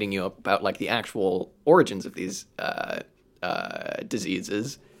educating you about like the actual origins of these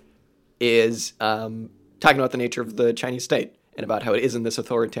diseases, is talking about the nature of the Chinese state and about how it isn't this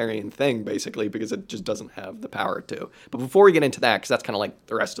authoritarian thing, basically, because it just doesn't have the power to. But before we get into that, because that's kind of like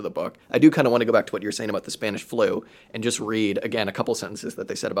the rest of the book, I do kind of want to go back to what you're saying about the Spanish flu and just read, again, a couple sentences that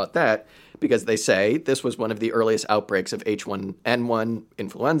they said about that, because they say this was one of the earliest outbreaks of H1N1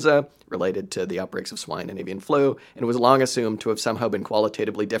 influenza related to the outbreaks of swine and avian flu, and was long assumed to have somehow been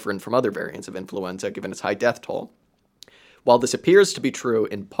qualitatively different from other variants of influenza, given its high death toll. While this appears to be true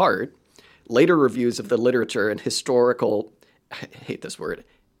in part, later reviews of the literature and historical, I hate this word,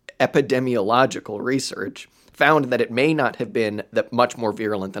 epidemiological research found that it may not have been that much more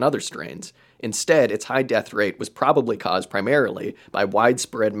virulent than other strains. Instead, its high death rate was probably caused primarily by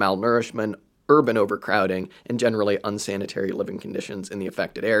widespread malnourishment, urban overcrowding, and generally unsanitary living conditions in the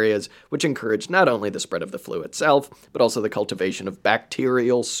affected areas, which encouraged not only the spread of the flu itself, but also the cultivation of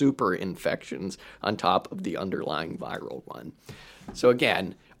bacterial superinfections on top of the underlying viral one. So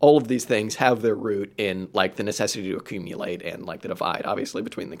again, all of these things have their root in like the necessity to accumulate and like the divide, obviously,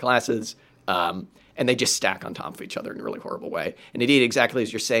 between the classes. And they just stack on top of each other in a really horrible way. And indeed, exactly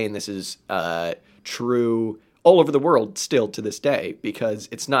as you're saying, this is true all over the world still to this day, because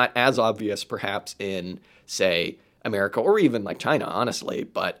it's not as obvious perhaps in, say, America or even like China, honestly.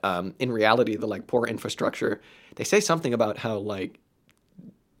 But in reality, the like poor infrastructure, they say something about how like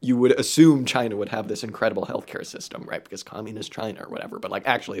you would assume China would have this incredible healthcare system, right? Because communist China or whatever. But like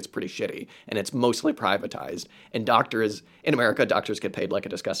actually it's pretty shitty and it's mostly privatized. And doctors in America, doctors get paid like a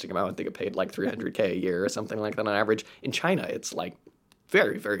disgusting amount. They get paid like $300K a year or something like that on average. In China, it's like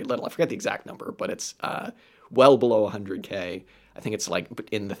very, very little. I forget the exact number, but it's well below 100K. I think it's like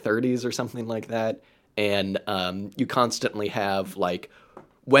in the 30s or something like that. And you constantly have like,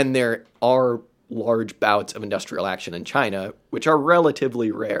 when there are large bouts of industrial action in China, which are relatively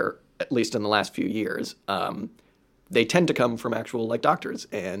rare, at least in the last few years, they tend to come from actual like doctors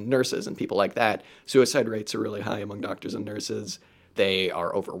and nurses and people like that. Suicide rates are really high among doctors and nurses. They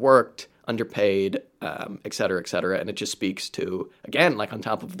are overworked, underpaid, et cetera, and it just speaks to, again, like on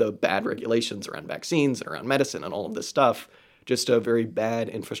top of the bad regulations around vaccines and around medicine and all of this stuff, just a very bad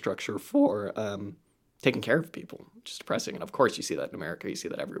infrastructure for taking care of people, which is depressing. And of course you see that in America, you see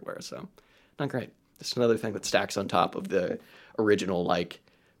that everywhere, so not great. Just another thing that stacks on top of the original, like,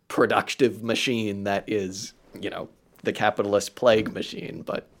 productive machine that is, you know, the capitalist plague machine,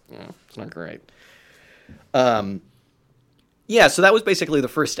 but it's not great. Yeah, so that was basically the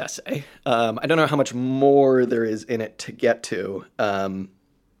first essay. I don't know how much more there is in it to get to.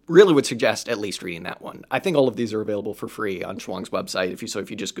 Really would suggest at least reading that one. I think all of these are available for free on Chuang's website. If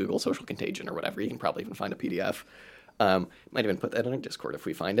you just Google Social Contagion or whatever, you can probably even find a PDF. Might even put that in a Discord if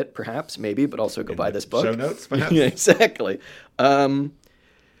we find it, perhaps, maybe, but also go buy this book. Show notes, perhaps? Yeah, exactly.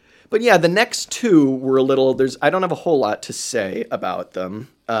 But yeah, the next two were a little, I don't have a whole lot to say about them.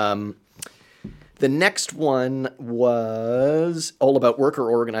 The next one was all about worker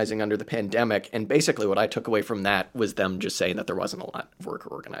organizing under the pandemic, and basically what I took away from that was them just saying that there wasn't a lot of worker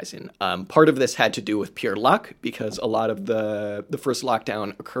organizing. Part of this had to do with pure luck, because a lot of the first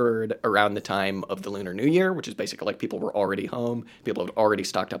lockdown occurred around the time of the Lunar New Year, which is basically like people were already home, people had already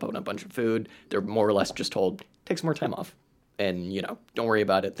stocked up on a bunch of food. They're more or less just told, take some more time off, and, you know, don't worry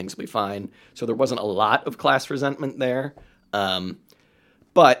about it, things will be fine. So there wasn't a lot of class resentment there.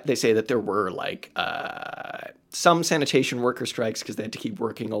 But they say that there were, like, some sanitation worker strikes because they had to keep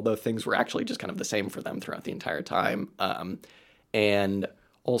working, although things were actually just kind of the same for them throughout the entire time. And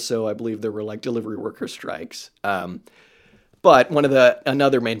also, I believe there were, like, delivery worker strikes. But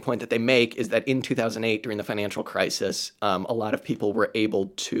another main point that they make is that in 2008, during the financial crisis, a lot of people were able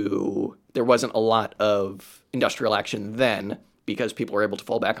to... There wasn't a lot of industrial action then, because people were able to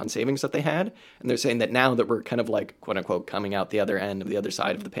fall back on savings that they had. And they're saying that now that we're kind of like, quote unquote, coming out the other end of the other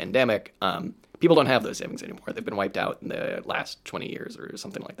side of the pandemic, people don't have those savings anymore. They've been wiped out in the last 20 years or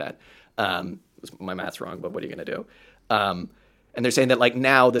something like that. My math's wrong, but what are you going to do? And they're saying that like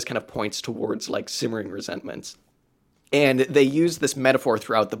now this kind of points towards like simmering resentments. And they use this metaphor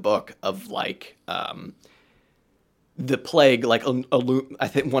throughout the book of like the plague, like I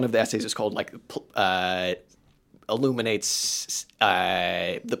think one of the essays is called like illuminates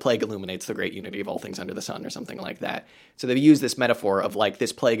the plague illuminates the great unity of all things under the sun, or something like that. So they use this metaphor of like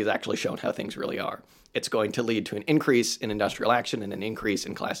this plague has actually shown how things really are. It's going to lead to an increase in industrial action and an increase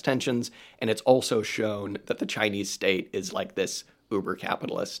in class tensions, and it's also shown that the Chinese state is like this uber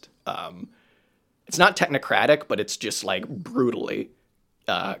capitalist. It's not technocratic, but it's just like brutally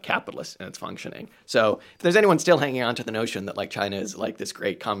capitalist in its functioning. So if there's anyone still hanging on to the notion that like China is like this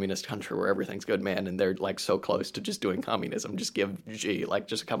great communist country where everything's good, man, and they're like so close to just doing communism, just give Xi like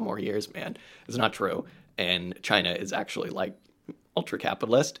just a couple more years, man. It's not true. And China is actually like ultra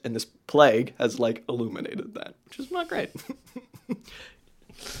capitalist, and this plague has like illuminated that, which is not great.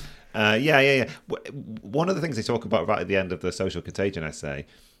 Yeah. One of the things they talk about right at the end of the Social Contagion essay,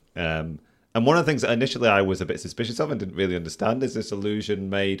 and one of the things that initially I was a bit suspicious of and didn't really understand, is this allusion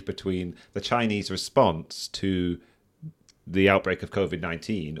made between the Chinese response to the outbreak of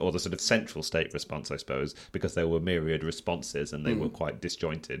COVID-19, or the sort of central state response, I suppose, because there were myriad responses and they were quite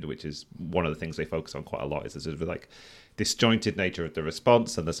disjointed, which is one of the things they focus on quite a lot, is the sort of like disjointed nature of the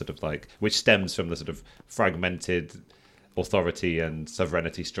response, and the sort of like, which stems from the sort of fragmented authority and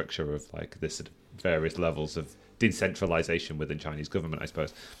sovereignty structure of like this sort of various levels of decentralization within Chinese government, I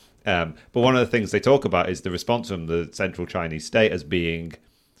suppose. But one of the things they talk about is the response from the central Chinese state as being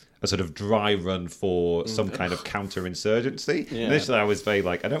a sort of dry run for some kind of counterinsurgency. Yeah. Initially, I was very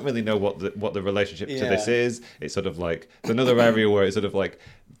like, I don't really know what the relationship to this is. It's sort of like, it's another area where it's sort of like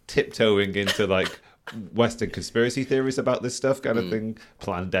tiptoeing into like Western conspiracy theories about this stuff kind of thing,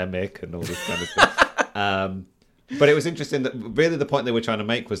 plandemic and all this kind of thing. But it was interesting that really the point they were trying to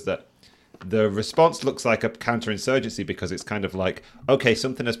make was that the response looks like a counterinsurgency because it's kind of like, okay,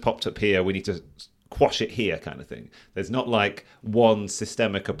 something has popped up here, we need to quash it here kind of thing. There's not like one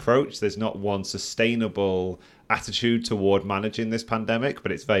systemic approach. There's not one sustainable attitude toward managing this pandemic,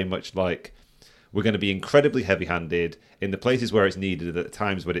 but it's very much like we're going to be incredibly heavy-handed in the places where it's needed at the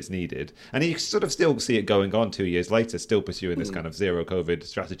times when it's needed. And you sort of still see it going on 2 years later, still pursuing this kind of zero COVID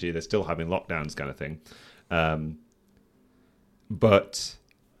strategy. They're still having lockdowns kind of thing. But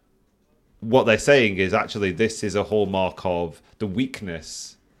what they're saying is actually this is a hallmark of the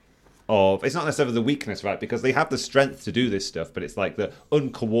weakness of, it's not necessarily the weakness, right? Because they have the strength to do this stuff, but it's like the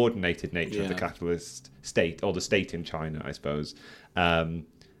uncoordinated nature of the capitalist state, or the state in China, I suppose.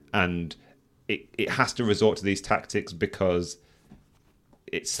 And it has to resort to these tactics because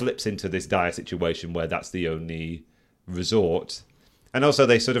it slips into this dire situation where that's the only resort. And also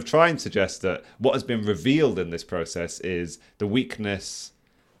they sort of try and suggest that what has been revealed in this process is the weakness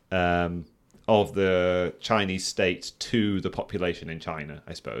of the Chinese state to the population in China,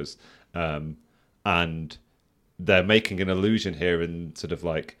 I suppose. And they're making an allusion here in sort of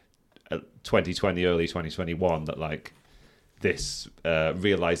like 2020, early 2021, that like this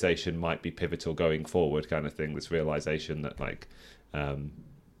realization might be pivotal going forward kind of thing. This realization that like the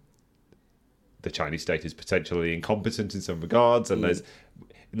Chinese state is potentially incompetent in some regards, and there's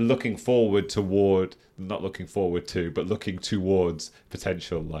looking towards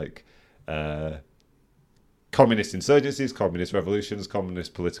potential like communist insurgencies, communist revolutions,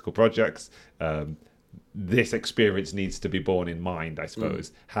 communist political projects. This experience needs to be borne in mind, I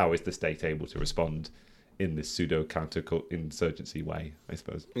suppose. How is the state able to respond in this pseudo counter-insurgency way, I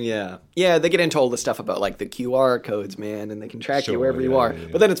suppose? Yeah, they get into all the stuff about like the QR codes, man, and they can track you wherever you are.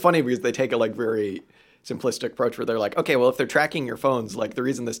 But then it's funny because they take a like very simplistic approach where they're like, okay, well, if they're tracking your phones, like the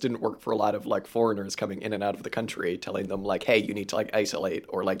reason this didn't work for a lot of like foreigners coming in and out of the country, telling them like, hey, you need to like isolate,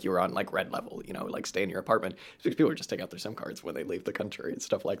 or like you're on like red level, you know, like stay in your apartment. Because people are just taking out their SIM cards when they leave the country and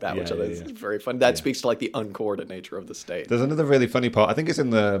stuff like that, which is very fun. That speaks to like the uncoordinated nature of the state. There's another really funny part. I think it's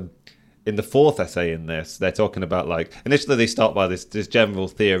in the fourth essay in this. They're talking about like, initially they start by this general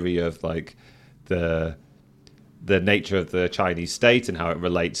theory of like the nature of the Chinese state and how it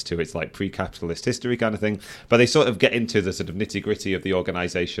relates to its like pre-capitalist history kind of thing. But they sort of get into the sort of nitty-gritty of the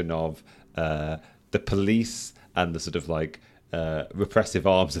organization of the police and the sort of like repressive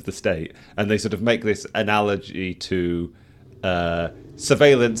arms of the state. And they sort of make this analogy to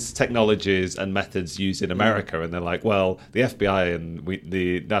surveillance technologies and methods used in America, and they're like, well, the FBI and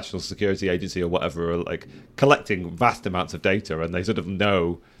the National Security Agency or whatever are like collecting vast amounts of data, and they sort of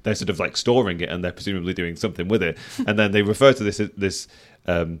know they're sort of like storing it, and they're presumably doing something with it. And then they refer to this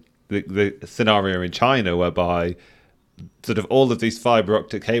the scenario in China whereby sort of all of these fiber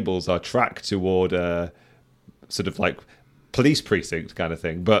optic cables are tracked toward a sort of like police precinct kind of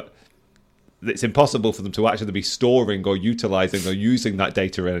thing, but it's impossible for them to actually be storing or utilizing or using that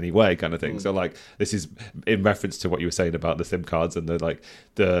data in any way kind of thing. So like this is in reference to what you were saying about the SIM cards and the like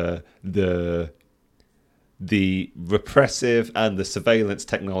the repressive and the surveillance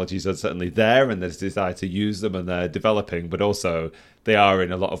technologies are certainly there, and there's desire to use them, and they're developing, but also they are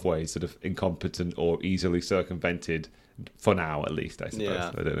in a lot of ways sort of incompetent or easily circumvented for now, at least, I suppose.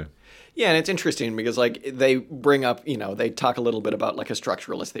 Yeah. I don't know. Yeah, and it's interesting because like they bring up, you know, they talk a little bit about like a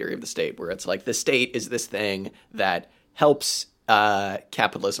structuralist theory of the state, where it's like the state is this thing that helps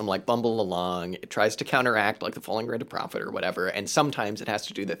capitalism like bumble along. It tries to counteract like the falling rate of profit or whatever, and sometimes it has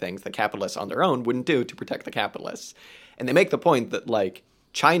to do the things that capitalists on their own wouldn't do to protect the capitalists. And they make the point that like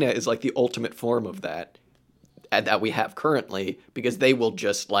China is like the ultimate form of that we have currently, because they will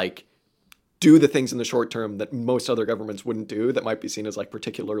just like do the things in the short term that most other governments wouldn't do, that might be seen as like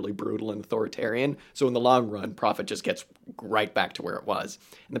particularly brutal and authoritarian. So in the long run, profit just gets right back to where it was.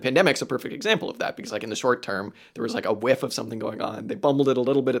 And the pandemic's a perfect example of that, because like in the short term, there was like a whiff of something going on. They bumbled it a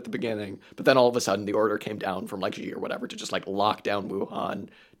little bit at the beginning, but then all of a sudden the order came down from like Xi or whatever to just like lock down Wuhan,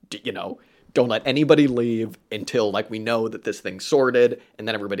 you know, don't let anybody leave until like we know that this thing's sorted, and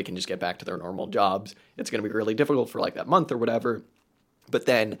then everybody can just get back to their normal jobs. It's going to be really difficult for like that month or whatever. But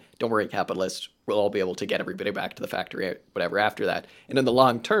then, don't worry, capitalists, we'll all be able to get everybody back to the factory, whatever, after that. And in the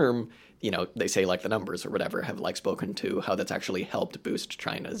long term, you know, they say like the numbers or whatever have like spoken to how that's actually helped boost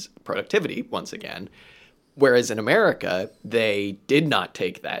China's productivity once again. Whereas in America, they did not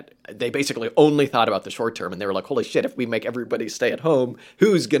take that. They basically only thought about the short term, and they were like, holy shit, if we make everybody stay at home,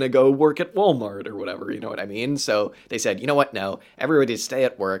 who's going to go work at Walmart or whatever, you know what I mean? So they said, you know what, no, everybody stay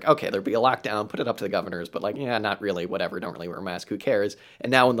at work. Okay, there'll be a lockdown, put it up to the governors, but like, yeah, not really, whatever, don't really wear a mask, who cares?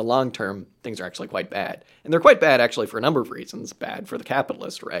 And now in the long term, things are actually quite bad. And they're quite bad actually for a number of reasons. Bad for the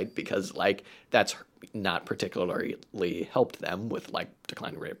capitalist, right? Because like, that's not particularly helped them with like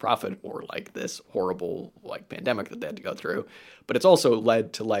declining rate of profit or like this horrible like pandemic that they had to go through. But it's also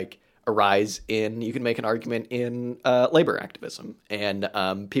led to like a rise in, you can make an argument in labor activism. And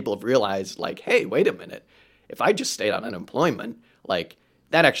people have realized like, hey, wait a minute, if I just stayed on unemployment, like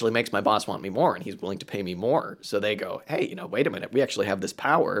that actually makes my boss want me more and he's willing to pay me more. So they go, hey, you know, wait a minute, we actually have this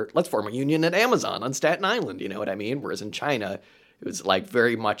power. Let's form a union at Amazon on Staten Island. You know what I mean? Whereas in China, it was like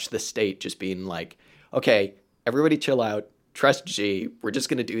very much the state just being like, okay, everybody chill out, trust Xi, we're just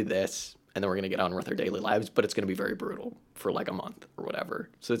going to do this, and then we're going to get on with our daily lives, but it's going to be very brutal for like a month or whatever.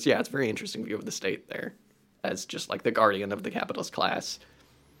 So it's a very interesting view of the state there as just like the guardian of the capitalist class,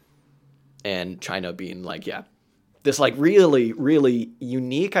 and China being like, yeah, this like really, really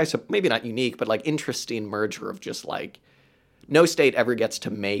unique, maybe not unique, but like interesting merger of just like no state ever gets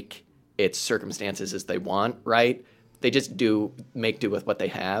to make its circumstances as they want, right? They just make do with what they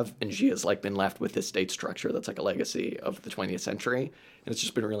have, and Xi has like been left with this state structure that's like a legacy of the 20th century, and it's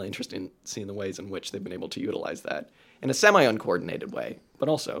just been really interesting seeing the ways in which they've been able to utilize that in a semi-uncoordinated way, but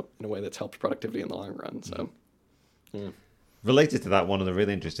also in a way that's helped productivity in the long run. So, Related to that, one of the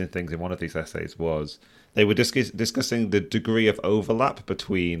really interesting things in one of these essays was they were discussing the degree of overlap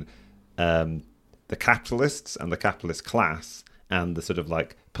between the capitalists and the capitalist class and the sort of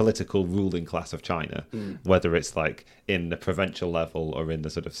like political ruling class of China, whether it's like in the provincial level or in the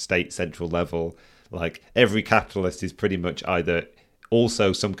sort of state central level. Like every capitalist is pretty much either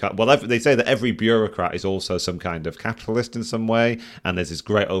also some kind. Well, they say that every bureaucrat is also some kind of capitalist in some way, and there's this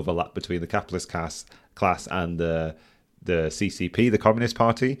great overlap between the capitalist class and the CCP, the Communist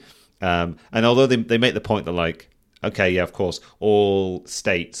Party. And although they make the point that like, okay, yeah, of course, all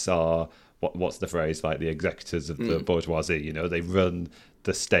states are what's the phrase, like the executors of the bourgeoisie, you know, they run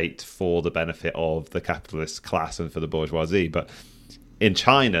the state for the benefit of the capitalist class and for the bourgeoisie. But in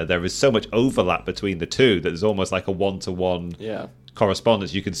China, there is so much overlap between the two that there's almost like a one-to-one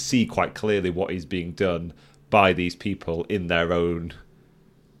correspondence. You can see quite clearly what is being done by these people in their own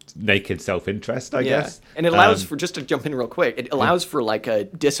naked self-interest, I guess. And it allows for, just to jump in real quick, it allows for like a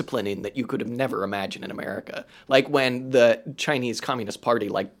disciplining that you could have never imagined in America. Like when the Chinese Communist Party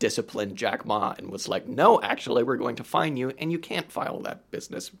like disciplined Jack Ma and was like, no, actually, we're going to fine you and you can't file that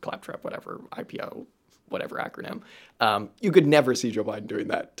business, claptrap, whatever, IPO, whatever acronym. You could never see Joe Biden doing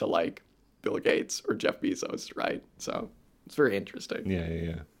that to like Bill Gates or Jeff Bezos, right? So it's very interesting.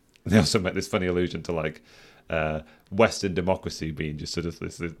 Yeah. They also make this funny allusion to like Western democracy being just sort of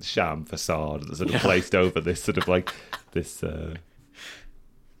this sham facade that's sort of placed over this sort of like this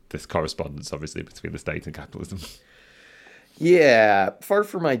correspondence, obviously, between the state and capitalism. Yeah, far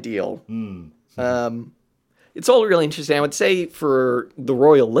from ideal. It's all really interesting. I would say for the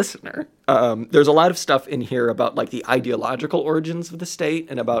royal listener, there's a lot of stuff in here about like the ideological origins of the state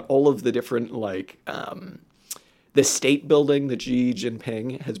and about all of the different like the state building that Xi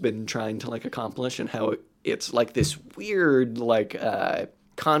Jinping has been trying to like accomplish, and how it's like this weird like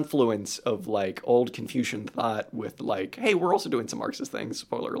confluence of like old Confucian thought with like, hey, we're also doing some Marxist things.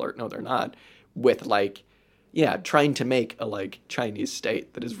 Spoiler alert, no, they're not. With like, trying to make a like Chinese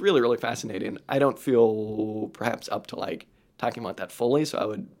state that is really, really fascinating. I don't feel perhaps up to like talking about that fully, so I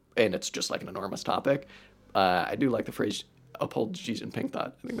would, and it's just like an enormous topic. I do like the phrase uphold Xi Jinping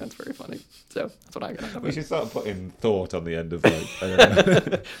thought. I think that's very funny. So that's what I got out of it. We should start putting thought on the end of like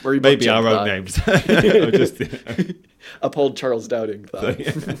maybe our own names. Uphold Charles Dowding thought.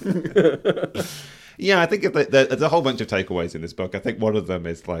 Yeah, I think there's a whole bunch of takeaways in this book. I think one of them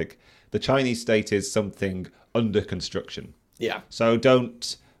is like the Chinese state is something under construction. Yeah. So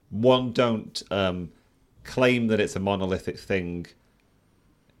don't claim that it's a monolithic thing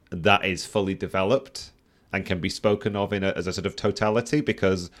that is fully developed and can be spoken of as a sort of totality,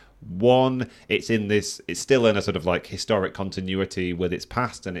 because one, it's still in a sort of like historic continuity with its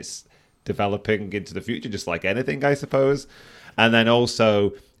past, and it's developing into the future, just like anything, I suppose. And then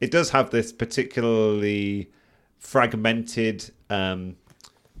also, it does have this particularly fragmented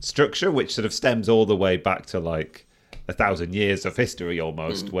structure, which sort of stems all the way back to like 1,000 years of history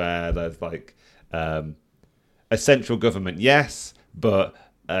almost, where there's like a central government, yes, but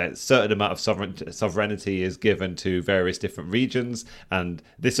a certain amount of sovereignty is given to various different regions, and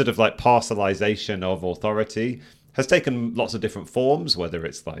this sort of like parcelization of authority has taken lots of different forms, whether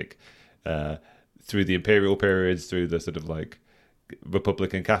it's like through the imperial periods, through the sort of like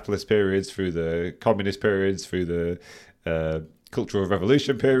Republican capitalist periods, through the communist periods, through the Cultural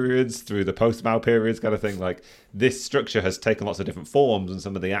Revolution periods, through the post-Mao periods, kind of thing. Like, this structure has taken lots of different forms, and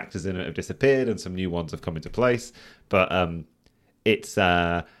some of the actors in it have disappeared, and some new ones have come into place. But it's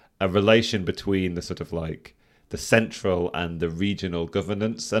a relation between the sort of like the central and the regional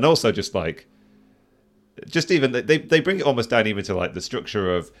governance, and also just like even they bring it almost down even to like the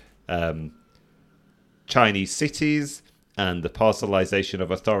structure of Chinese cities and the parcelization of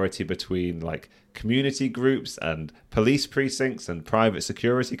authority between like community groups and police precincts and private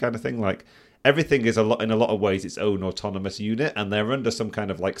security kind of thing. Like, everything is in a lot of ways its own autonomous unit, and they're under some kind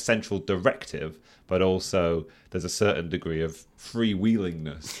of like central directive, but also there's a certain degree of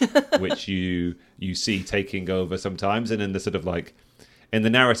freewheelingness which you see taking over sometimes. And in the sort of like in the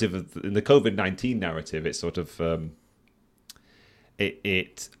narrative in the COVID-19 narrative, it's sort of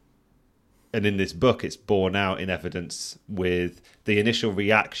and in this book, it's borne out in evidence with the initial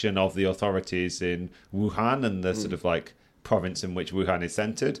reaction of the authorities in Wuhan and the sort of like province in which Wuhan is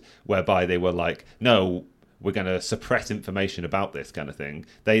centered, whereby they were like, no, we're going to suppress information about this kind of thing.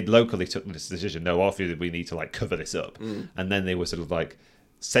 They locally took this decision, no, obviously we need to like cover this up. And then they were sort of like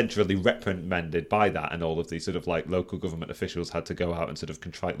centrally reprimanded by that, and all of these sort of like local government officials had to go out and sort of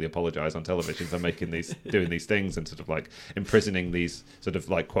contritely apologize on television for doing these things, and sort of like imprisoning these sort of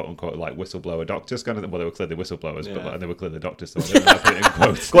like quote unquote like whistleblower doctors kind of thing. Well, they were clearly whistleblowers, but they were clearly doctors, so I don't know how to put it in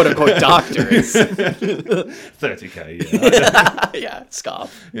quotes. Quote unquote doctors. 30K, yeah. Yeah,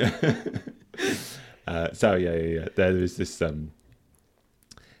 scoff. Yeah. So yeah. There is this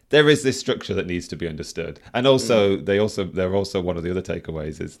there is this structure that needs to be understood, and also they're also one of the other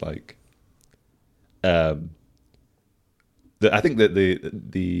takeaways is like, I think that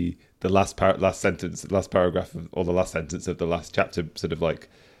the last paragraph or the last sentence of the last chapter sort of like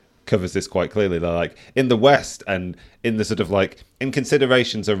covers this quite clearly. They're like, in the West and in the sort of like in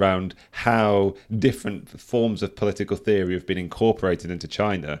considerations around how different forms of political theory have been incorporated into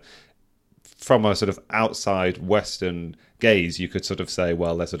China. From a sort of outside Western gaze, you could sort of say,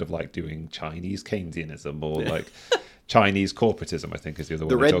 well, they're sort of like doing Chinese Keynesianism or like Chinese corporatism, I think is the other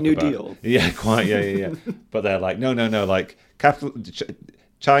one. The Red New Deal. Yeah, quite. Yeah. But they're like, no, like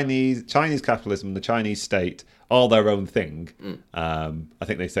Chinese capitalism, the Chinese state are their own thing. I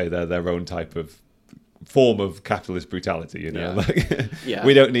think they say they're their own type of form of capitalist brutality,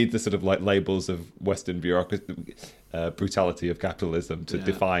 we don't need the sort of like labels of Western bureaucracy, brutality of capitalism to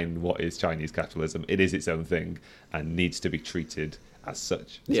define what is Chinese capitalism. It is its own thing and needs to be treated as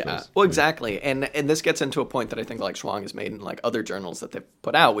such. Well, exactly. And this gets into a point that I think like Chuang has made in like other journals that they've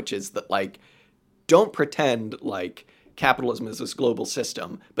put out, which is that like, don't pretend like capitalism is this global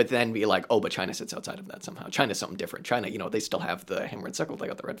system, but then be like, oh, but China sits outside of that somehow. China's something different. China, they still have the hammer and sickle. They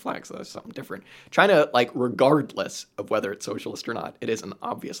got the red flag, so that's something different. China, like, regardless of whether it's socialist or not, it isn't,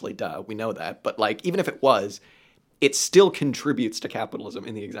 obviously, duh, we know that. But, like, even if it was, it still contributes to capitalism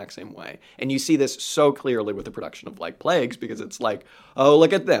in the exact same way. And you see this so clearly with the production of, like, plagues, because it's like, oh,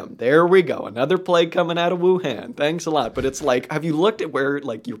 look at them. There we go. Another plague coming out of Wuhan. Thanks a lot. But it's like, have you looked at where,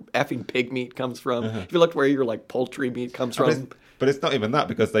 like, your effing pig meat comes from? Have you looked where your, like, poultry meat comes from? But it's not even that,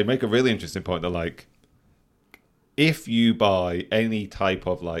 because they make a really interesting point. They're like, if you buy any type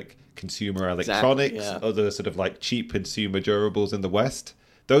of, like, consumer electronics, other sort of, like, cheap consumer durables in the West,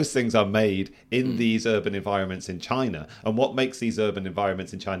 those things are made in these urban environments in China. And what makes these urban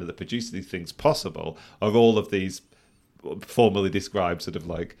environments in China that produce these things possible are all of these formally described sort of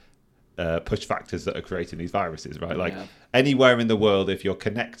like push factors that are creating these viruses, right? Like anywhere in the world, if you're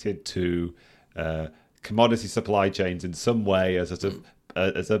connected to commodity supply chains in some way as a sort of,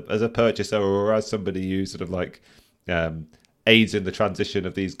 as a purchaser or as somebody who sort of like aids in the transition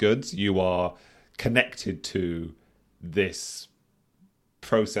of these goods, you are connected to this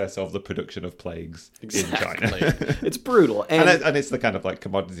process of the production of plagues in Exactly. China. It's brutal. And it's the kind of like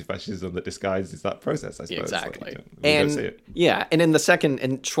commodity fascism that disguises that process, I suppose. Exactly. Like, we don't see it. Yeah, and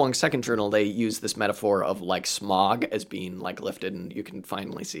in Chuang's second journal, they use this metaphor of like smog as being like lifted, and you can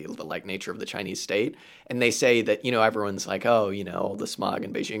finally see the like nature of the Chinese state. And they say that, everyone's like, oh, all the smog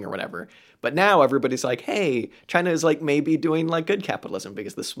in Beijing or whatever. But now everybody's like, hey, China is like maybe doing like good capitalism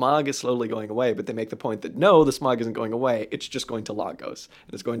because the smog is slowly going away. But they make the point that no, the smog isn't going away. It's just going to Lagos,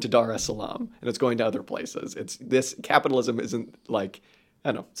 and it's going to Dar es Salaam, and it's going to other places. This capitalism isn't like,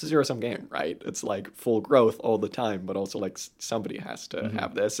 I don't know, it's a zero-sum game, right? It's like full growth all the time, but also like somebody has to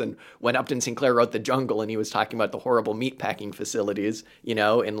have this. And when Upton Sinclair wrote The Jungle and he was talking about the horrible meatpacking facilities,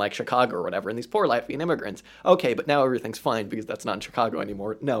 in like Chicago or whatever, and these poor Latvian immigrants, okay, but now everything's fine because that's not in Chicago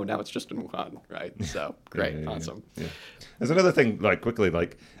anymore. No, now it's just in Wuhan, right? So great, awesome. Yeah. There's another thing, like quickly,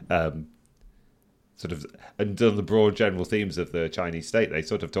 like sort of under the broad general themes of the Chinese state, they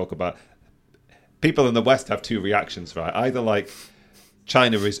sort of talk about people in the West have two reactions, right? Either like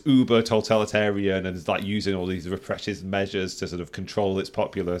China is uber totalitarian and is like using all these repressive measures to sort of control its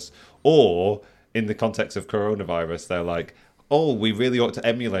populace, or in the context of coronavirus, they're like, oh, we really ought to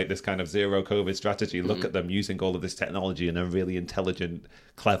emulate this kind of zero COVID strategy. Look at them using all of this technology in a really intelligent,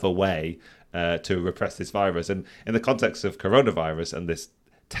 clever way to repress this virus. And in the context of coronavirus and this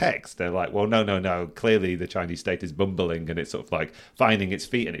text, they're like, well, no, clearly the Chinese state is bumbling and it's sort of like finding its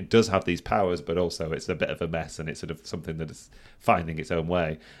feet, and it does have these powers, but also it's a bit of a mess, and it's sort of something that is finding its own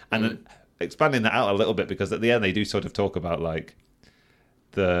way. And then expanding that out a little bit, because at the end they do sort of talk about like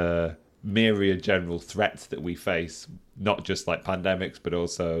the myriad general threats that we face, not just like pandemics, but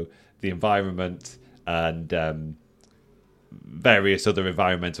also the environment and various other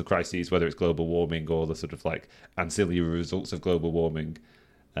environmental crises, whether it's global warming or the sort of like ancillary results of global warming.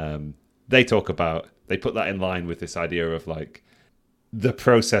 They put that in line with this idea of like the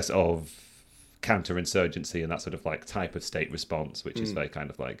process of counterinsurgency and that sort of like type of state response, which is very kind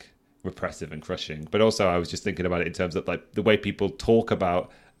of like repressive and crushing. But also I was just thinking about it in terms of like the way people talk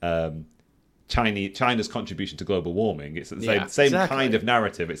about China's contribution to global warming. It's the same kind of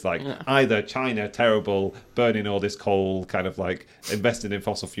narrative. It's like either China, terrible, burning all this coal, kind of like investing in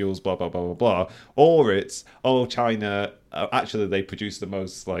fossil fuels, blah, blah, blah, blah, blah. Or it's, oh, China, actually they produce the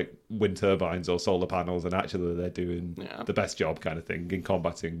most like wind turbines or solar panels, and actually they're doing the best job kind of thing in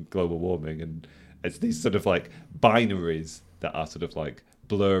combating global warming. And it's these sort of like binaries that are sort of like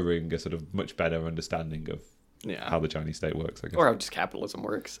blurring a sort of much better understanding of how the Chinese state works, I guess. Or how just capitalism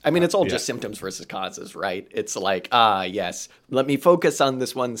works. I mean, it's all just symptoms versus causes, right? It's like, yes, let me focus on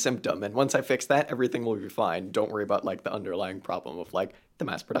this one symptom, and once I fix that, everything will be fine. Don't worry about like the underlying problem of like the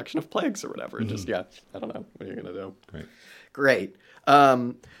mass production of plagues or whatever. Just, I don't know. What are you going to do? Great.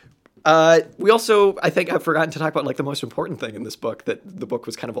 We also, I think I've forgotten to talk about like the most important thing in this book that the book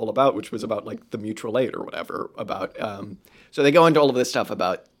was kind of all about, which was about like the mutual aid or whatever. About so they go into all of this stuff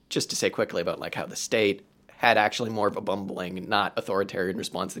about, just to say quickly, about like how the state had actually more of a bumbling, not authoritarian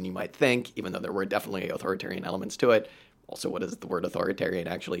response than you might think, even though there were definitely authoritarian elements to it. Also, what does the word authoritarian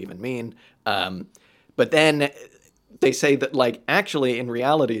actually even mean? But then they say that, like, actually, in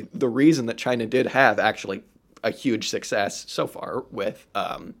reality, the reason that China did have actually a huge success so far with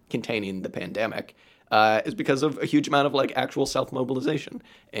containing the pandemic is because of a huge amount of, like, actual self-mobilization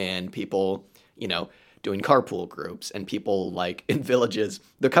and people, doing carpool groups and people like in villages.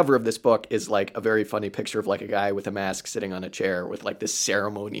 The cover of this book is like a very funny picture of like a guy with a mask sitting on a chair with like this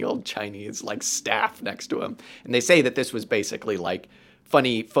ceremonial Chinese like staff next to him. And they say that this was basically like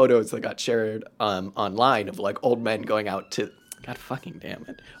funny photos that got shared online of like old men going out to, God fucking damn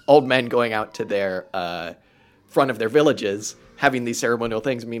it, old men going out to their front of their villages, having these ceremonial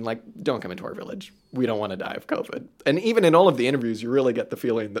things, mean like, don't come into our village. We don't want to die of COVID. And even in all of the interviews, you really get the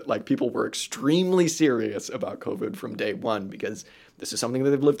feeling that like people were extremely serious about COVID from day one, because this is something that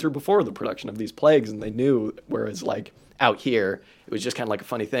they've lived through before, the production of these plagues, and they knew. Whereas like out here, it was just kind of like a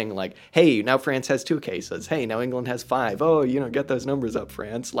funny thing, like, hey, now France has 2 cases. Hey, now England has 5. Oh, get those numbers up,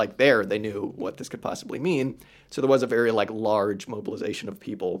 France. Like there, they knew what this could possibly mean. So there was a very like large mobilization of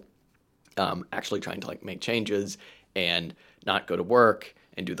people actually trying to like make changes and not go to work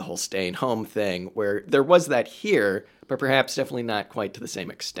and do the whole staying home thing, where there was that here, but perhaps definitely not quite to the same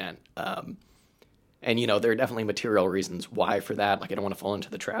extent. And, there are definitely material reasons why for that. Like, I don't want to fall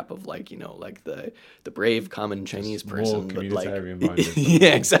into the trap of like, like the brave common Chinese person. More communitarian minded.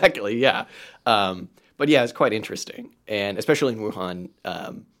 Yeah, exactly. Yeah. But yeah, it's quite interesting. And especially in Wuhan,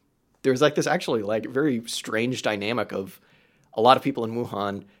 there's like this actually like very strange dynamic of a lot of people in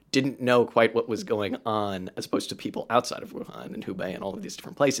Wuhan didn't know quite what was going on as opposed to people outside of Wuhan and Hubei and all of these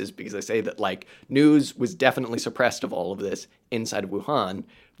different places, because they say that like news was definitely suppressed of all of this inside of Wuhan,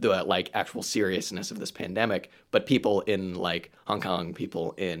 the like actual seriousness of this pandemic, but people in like Hong Kong,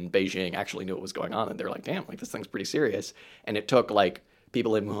 people in Beijing actually knew what was going on, and they're like, damn, like this thing's pretty serious. And it took like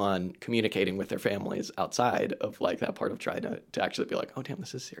people in Wuhan communicating with their families outside of like that part of China to actually be like, oh damn,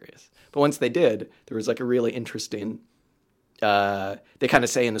 this is serious. But once they did, there was like a really interesting they kind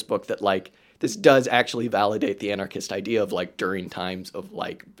of say in this book that like this does actually validate the anarchist idea of like during times of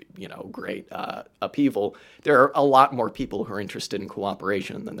like, you know, great upheaval, there are a lot more people who are interested in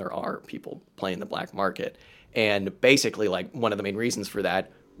cooperation than there are people playing the black market. And basically like one of the main reasons for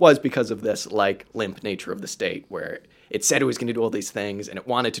that was because of this like limp nature of the state, where it said it was going to do all these things and it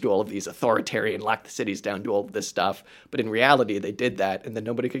wanted to do all of these authoritarian, lock the cities down, do all of this stuff. But in reality, they did that and then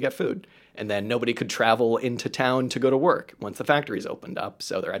nobody could get food. And then nobody could travel into town to go to work once the factories opened up.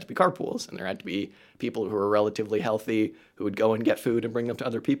 So there had to be carpools, and there had to be people who were relatively healthy who would go and get food and bring them to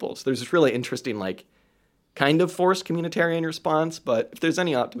other people. So there's this really interesting, like, kind of forced communitarian response. But if there's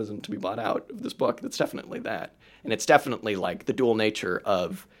any optimism to be bought out of this book, that's definitely that. And it's definitely like the dual nature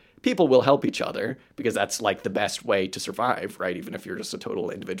of people will help each other, because that's like the best way to survive, right? Even if you're just a total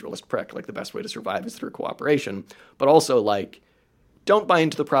individualist prick, like the best way to survive is through cooperation. But also like, don't buy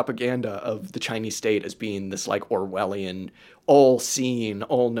into the propaganda of the Chinese state as being this like Orwellian, all-seeing,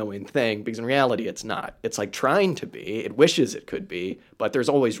 all-knowing thing, because in reality it's not. It's like trying to be, it wishes it could be, but there's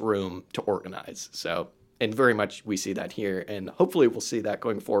always room to organize. So, and very much we see that here, and hopefully we'll see that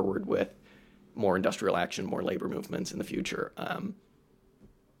going forward with more industrial action, more labor movements in the future.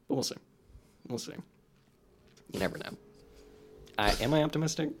 But we'll see. We'll see. You never know. Am I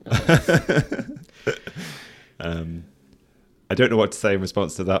optimistic? I don't know what to say in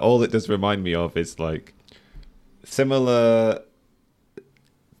response to that. All it does remind me of is like similar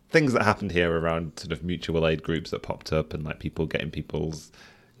things that happened here around sort of mutual aid groups that popped up, and like people getting people's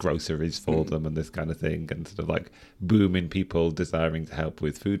groceries for them and this kind of thing, and sort of like booming people desiring to help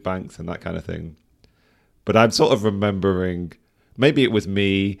with food banks and that kind of thing. But I'm sort of remembering, maybe it was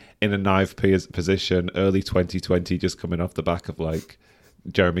me in a naive position, early 2020, just coming off the back of like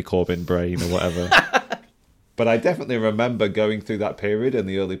Jeremy Corbyn brain or whatever. But I definitely remember going through that period in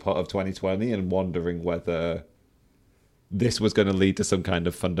the early part of 2020 and wondering whether this was going to lead to some kind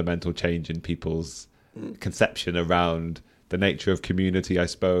of fundamental change in people's conception around the nature of community, I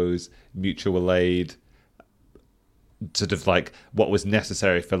suppose, mutual aid, sort of like what was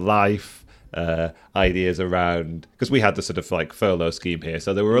necessary for life, ideas around, because we had the sort of like furlough scheme here.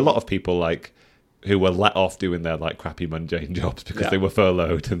 So there were a lot of people like who were let off doing their like crappy mundane jobs because they were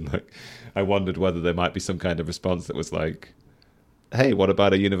furloughed, and like I wondered whether there might be some kind of response that was like, hey, what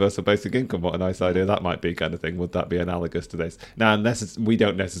about a universal basic income? What a nice idea that might be, kind of thing. Would that be analogous to this? Now, we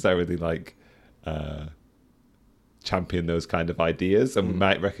don't necessarily like champion those kind of ideas, and we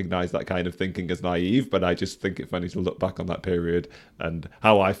might recognize that kind of thinking as naive, but I just think it's funny to look back on that period and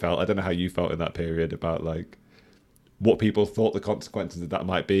how I felt. I don't know how you felt in that period about like what people thought the consequences of that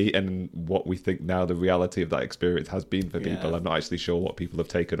might be, and what we think now the reality of that experience has been for people. I'm not actually sure what people have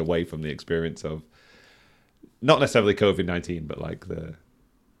taken away from the experience of not necessarily COVID-19, but like the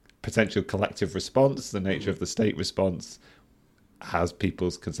potential collective response, the nature of the state response. Has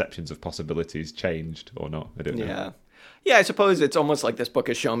people's conceptions of possibilities changed or not? I don't know. Yeah, I suppose it's almost like this book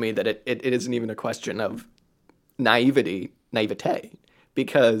has shown me that it isn't even a question of naivete,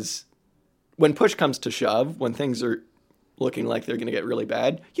 because when push comes to shove, when things are looking like they're going to get really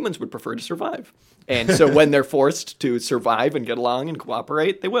bad, humans would prefer to survive. And so when they're forced to survive and get along and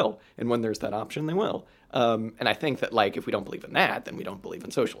cooperate, they will. And when there's that option, they will. And I think that like if we don't believe in that, then we don't believe in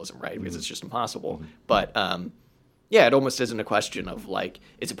socialism, right? Because it's just impossible. But yeah, it almost isn't a question of like,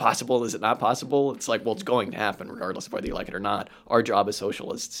 is it possible? Is it not possible? It's like, well, it's going to happen regardless of whether you like it or not. Our job as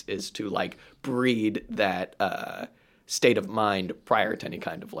socialists is to like breed that state of mind prior to any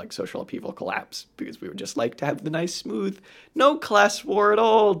kind of like social upheaval collapse, because we would just like to have the nice, smooth, no class war at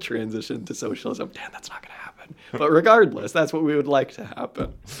all transition to socialism. Damn, that's not going to happen. But regardless, that's what we would like to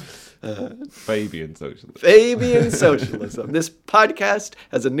happen. Fabian socialism. Fabian socialism. This podcast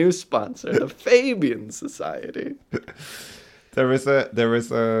has a new sponsor, the Fabian Society. There is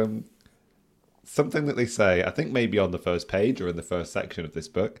something that they say, I think maybe on the first page or in the first section of this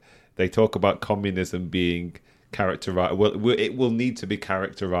book, they talk about communism being characterized. Well, it will need to be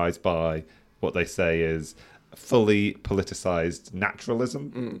characterized by what they say is fully politicized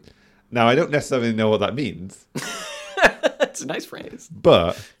naturalism. Now, I don't necessarily know what that means. It's a nice phrase,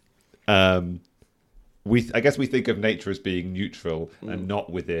 but I guess we think of nature as being neutral and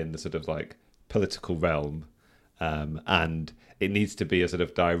not within the sort of like political realm. and it needs to be a sort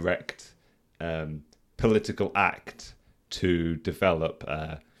of direct political act to develop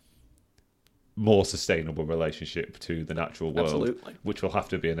a more sustainable relationship to the natural world. Absolutely. Which will have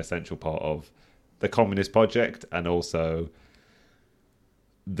to be an essential part of the Communist project, and also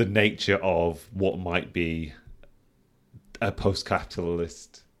the nature of what might be a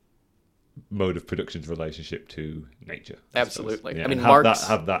post-capitalist mode of production's relationship to nature. Absolutely. Yeah, I mean, Marx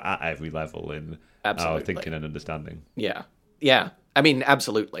have that at every level in our thinking and understanding. Yeah. I mean,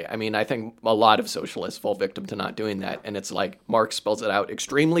 absolutely. I mean, I think a lot of socialists fall victim to not doing that. And it's like Marx spells it out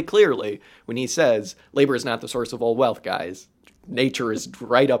extremely clearly when he says, labor is not the source of all wealth, guys. Nature is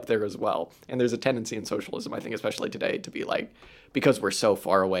right up there as well. And there's a tendency in socialism, I think, especially today, to be like, because we're so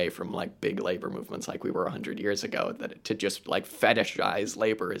far away from like big labor movements like we were 100 years ago, that to just like fetishize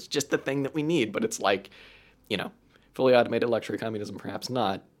labor is just the thing that we need. But it's like, fully automated luxury communism, perhaps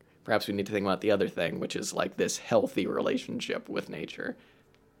not. Perhaps we need to think about the other thing, which is like this healthy relationship with nature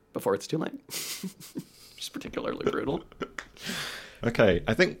before it's too late. Just particularly brutal. Okay,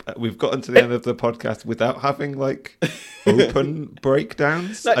 I think we've gotten to the end of the podcast without having like open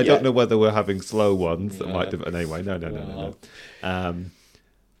breakdowns. I don't know whether we're having slow ones that might have. Anyway, no.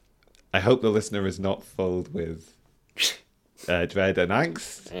 I hope the listener is not filled with dread and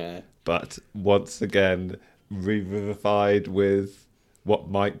angst, but once again revivified with what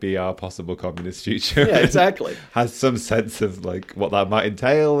might be our possible communist future. Yeah, exactly. Has some sense of like what that might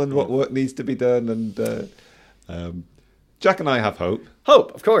entail and what work needs to be done. And Jack and I have hope.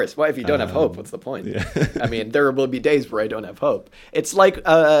 Hope, of course. Why, if you don't have hope, what's the point? Yeah. I mean, there will be days where I don't have hope. It's like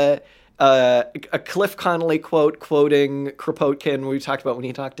a Cliff Connolly quote quoting Kropotkin. We talked about when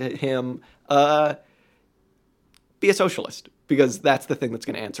he talked to him. Be a socialist, because that's the thing that's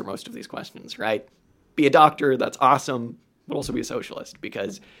going to answer most of these questions, right? Be a doctor. That's awesome. But also be a socialist,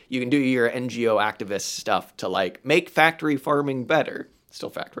 because you can do your NGO activist stuff to like make factory farming better.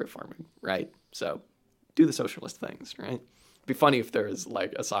 Still factory farming, right? So do the socialist things, right? It'd be funny if there is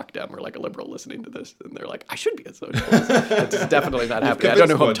like a sock dem or like a liberal listening to this and they're like, I should be a socialist. It's definitely not happening. I don't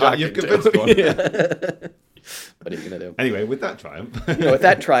know who I'm talking You've convinced one. Yeah. What are you going to do? Anyway, with that triumph. With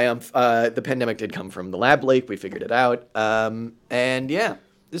that triumph, the pandemic did come from the lab leak. We figured it out. And yeah,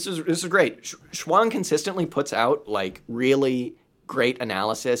 this is great. Schwang consistently puts out like really great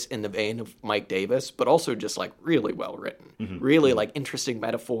analysis in the vein of Mike Davis, but also just like really well written, really like interesting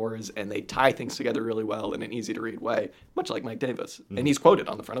metaphors, and they tie things together really well in an easy to read way, much like Mike Davis. And he's quoted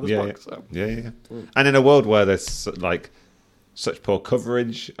on the front of this book. So. Yeah. And in a world where there's like such poor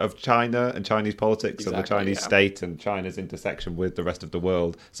coverage of China and Chinese politics and the Chinese state and China's intersection with the rest of the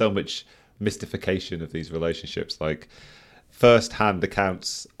world, so much mystification of these relationships, like first-hand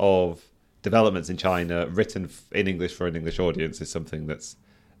accounts of developments in China written in English for an English audience is something that's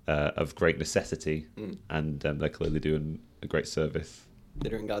of great necessity, and they're clearly doing a great service.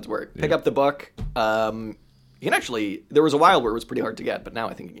 They're doing God's work. Pick up the book. You can actually, there was a while where it was pretty hard to get, but now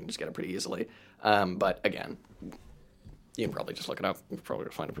I think you can just get it pretty easily. But again, you can probably just look it up. You can probably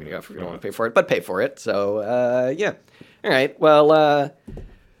find a PDF if you don't want to pay for it, but pay for it. So, yeah. All right. Well,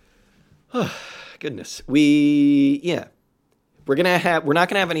 goodness. We're not gonna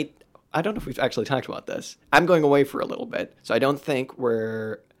have any. I don't know if we've actually talked about this. I'm going away for a little bit, so I don't think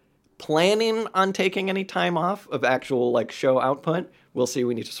we're planning on taking any time off of actual like show output. We'll see.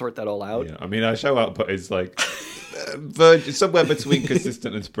 We need to sort that all out. Yeah, I mean, our show output is like somewhere between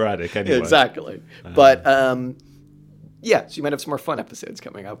consistent and sporadic. Anyway, exactly. But yeah, so you might have some more fun episodes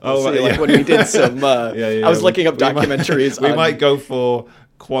coming up. We'll see, like when we did some. I was looking up documentaries. We might go for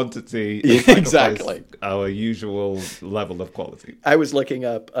quantity, exactly, our usual level of quality. I was looking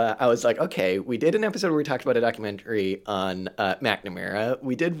up, I was like, okay, we did an episode where we talked about a documentary on McNamara.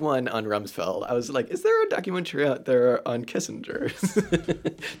 We did one on Rumsfeld. I was like, is there a documentary out there on Kissinger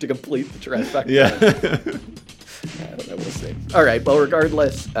to complete the trifecta? Yeah. I don't know, we'll see. All right, well,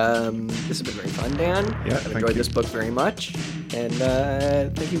 regardless, this has been very fun, Dan. Yeah, I've enjoyed this book very much, and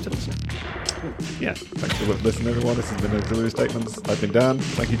thank you to listening. Yeah, thanks for listening, everyone. This has been Auxiliary Statements. I've been Dan.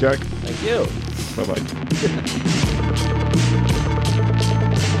 Thank you, Jack. Thank you. Bye-bye.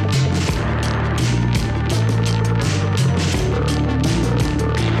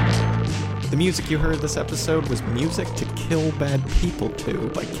 The music you heard this episode was Music to Kill Bad People To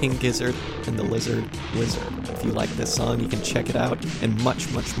by King Gizzard and the Lizard Wizard. If you like this song, you can check it out and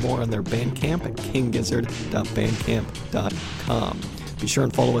much, much more on their Bandcamp at kinggizzard.bandcamp.com. Be sure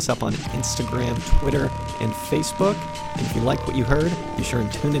and follow us up on Instagram, Twitter, and Facebook. And if you like what you heard, be sure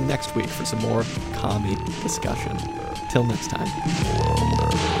and tune in next week for some more commie discussion. Till next time.